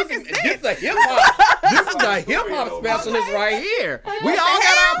the fuck music. is This the hip hop. This is the hip hop specialist right here. We all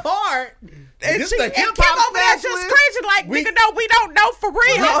got our part. And This she, the and hip Kim hop over there just specialist. cringing like, We- nigga, no, we don't know for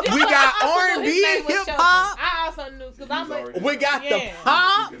real. We got I also knew R&B, his name was hip Shelton. hop. I also knew because I'm like, We got the Yeah.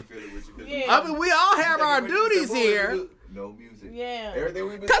 pop. Yeah. I mean, we all have our duties here. No music. Yeah. Everything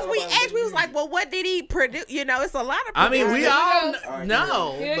we've been Because talking we about asked, is we was music. like, well, what did he produce? You know, it's a lot of I mean, we Alright, all here we go.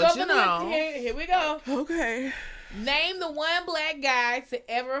 know, Here but goes you the know. Here we go. Okay. Name the one black guy to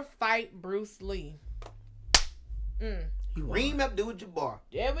ever fight Bruce Lee. Kareem Abdul-Jabbar,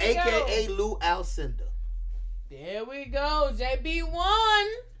 There we a.k.a. go. Lou Alcindor. There we go. JB won.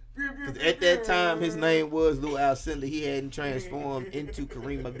 'Cause at that time, his name was Lou Alcindor. He hadn't transformed into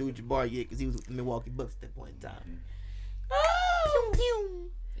Kareem Abdul-Jabbar yet because he was with the Milwaukee Bucks at that point in time. Oh.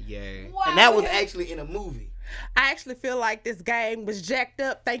 Yeah. Wow. And that was actually in a movie. I actually feel like this game was jacked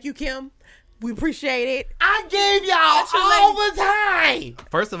up. Thank you, Kim. We appreciate it. I gave y'all all the time.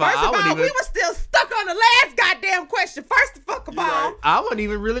 First of all, First I of wouldn't all, we even. were still stuck on the last goddamn question. First of all, right. I wasn't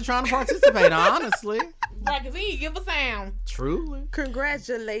even really trying to participate, honestly. Right, because he didn't give a sound. Truly.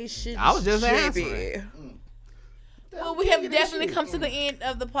 Congratulations. I was just JB. answering. Well, we have definitely come to the end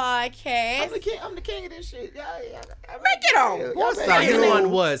of the podcast. I'm the king of this shit. Make it on. What's Y'all up? better You get it.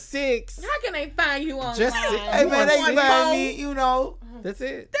 on what? 6? How can they find you online? Just Hey man, they One can find phone. me, you know. That's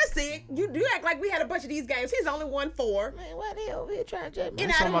it. That's it. You act like we had a bunch of these games. He's only won 4. Man, why they over here trying to judge me?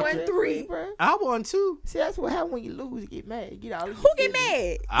 And I won 3. bro. I won 2. See, that's what happens when you lose. You get mad. You get all Who get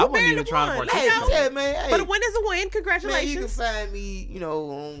mad? I You wasn't barely even trying to won. participate. You know? Yeah, man. Hey, But a win is a win. man, you can Congratulations. find me, you know,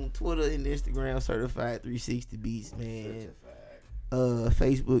 on Twitter and Instagram, Certified 360 Beats, man.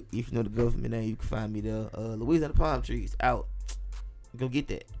 Facebook, if you know the government name, you can find me there. Louisiana Palm Trees out. Go get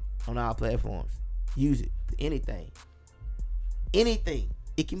that on our platforms. Use it for anything. Anything.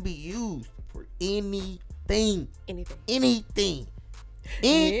 It can be used for anything. Anything.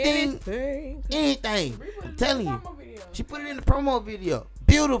 Anything. Anything. I'm telling you. She put it in the promo video.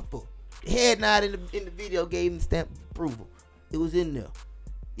 Beautiful. The head nod in the video gave him the stamp of approval. It was in there.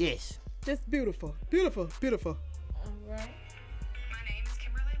 Yes. Just beautiful. Beautiful. Beautiful. All right.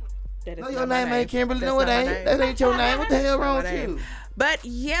 That is No, not your my name ain't Kimberly. That's No, it not my ain't. name. That ain't your name. What the hell wrong with my name. you? But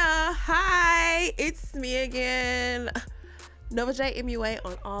yeah, hi, it's me again. Nova J MUA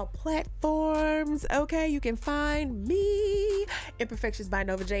on all platforms. Okay, you can find me. Imperfections by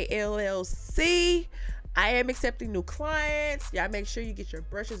Nova J LLC. I am accepting new clients. Y'all make sure you get your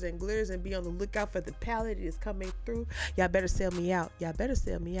brushes and glitters and be on the lookout for the palette. It is coming through. Y'all better sell me out. Y'all better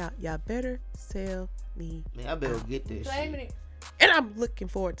sell me out. Y'all better sell me. Man, I better get this Claiming shit. it. And I'm looking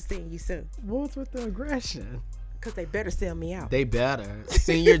forward to seeing you soon. What's with the aggression? Because they better sell me out. They better.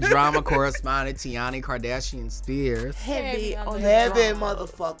 Senior drama correspondent Tiani Kardashian Spears. Heavy on the Heavy drama.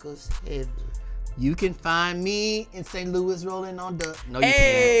 motherfuckers. Heavy. You can find me in St. Louis rolling on the. No, you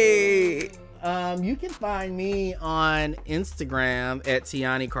Hey. can't. You can find me on Instagram at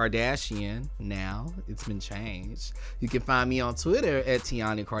Tiani Kardashian. Now it's been changed. You can find me on Twitter at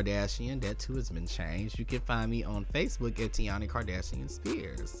Tiani Kardashian. That too has been changed. You can find me on Facebook at Tiani Kardashian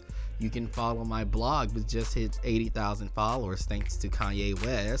Spears. You can follow my blog, which just hit 80,000 followers thanks to Kanye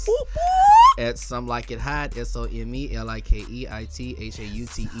West. At Some Like It Hot,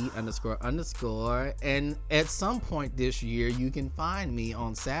 SOMELIKEITHAUTE__. And at some point this year, you can find me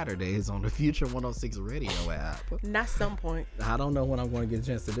on Saturdays on the Future 106 radio app. Not some point. I don't know when I'm going to get a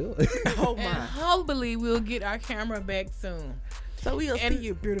chance to do it. Oh And my. hopefully we'll get our camera back soon. So we'll And- see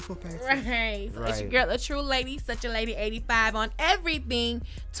you beautiful faces. Right. So it's your Right. girl, a true lady, such a lady 85 on everything.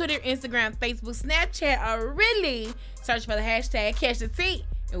 Twitter, Instagram, Facebook, Snapchat, or really search for the hashtag Catch the Tea.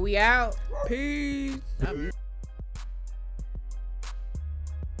 And we out. Peace.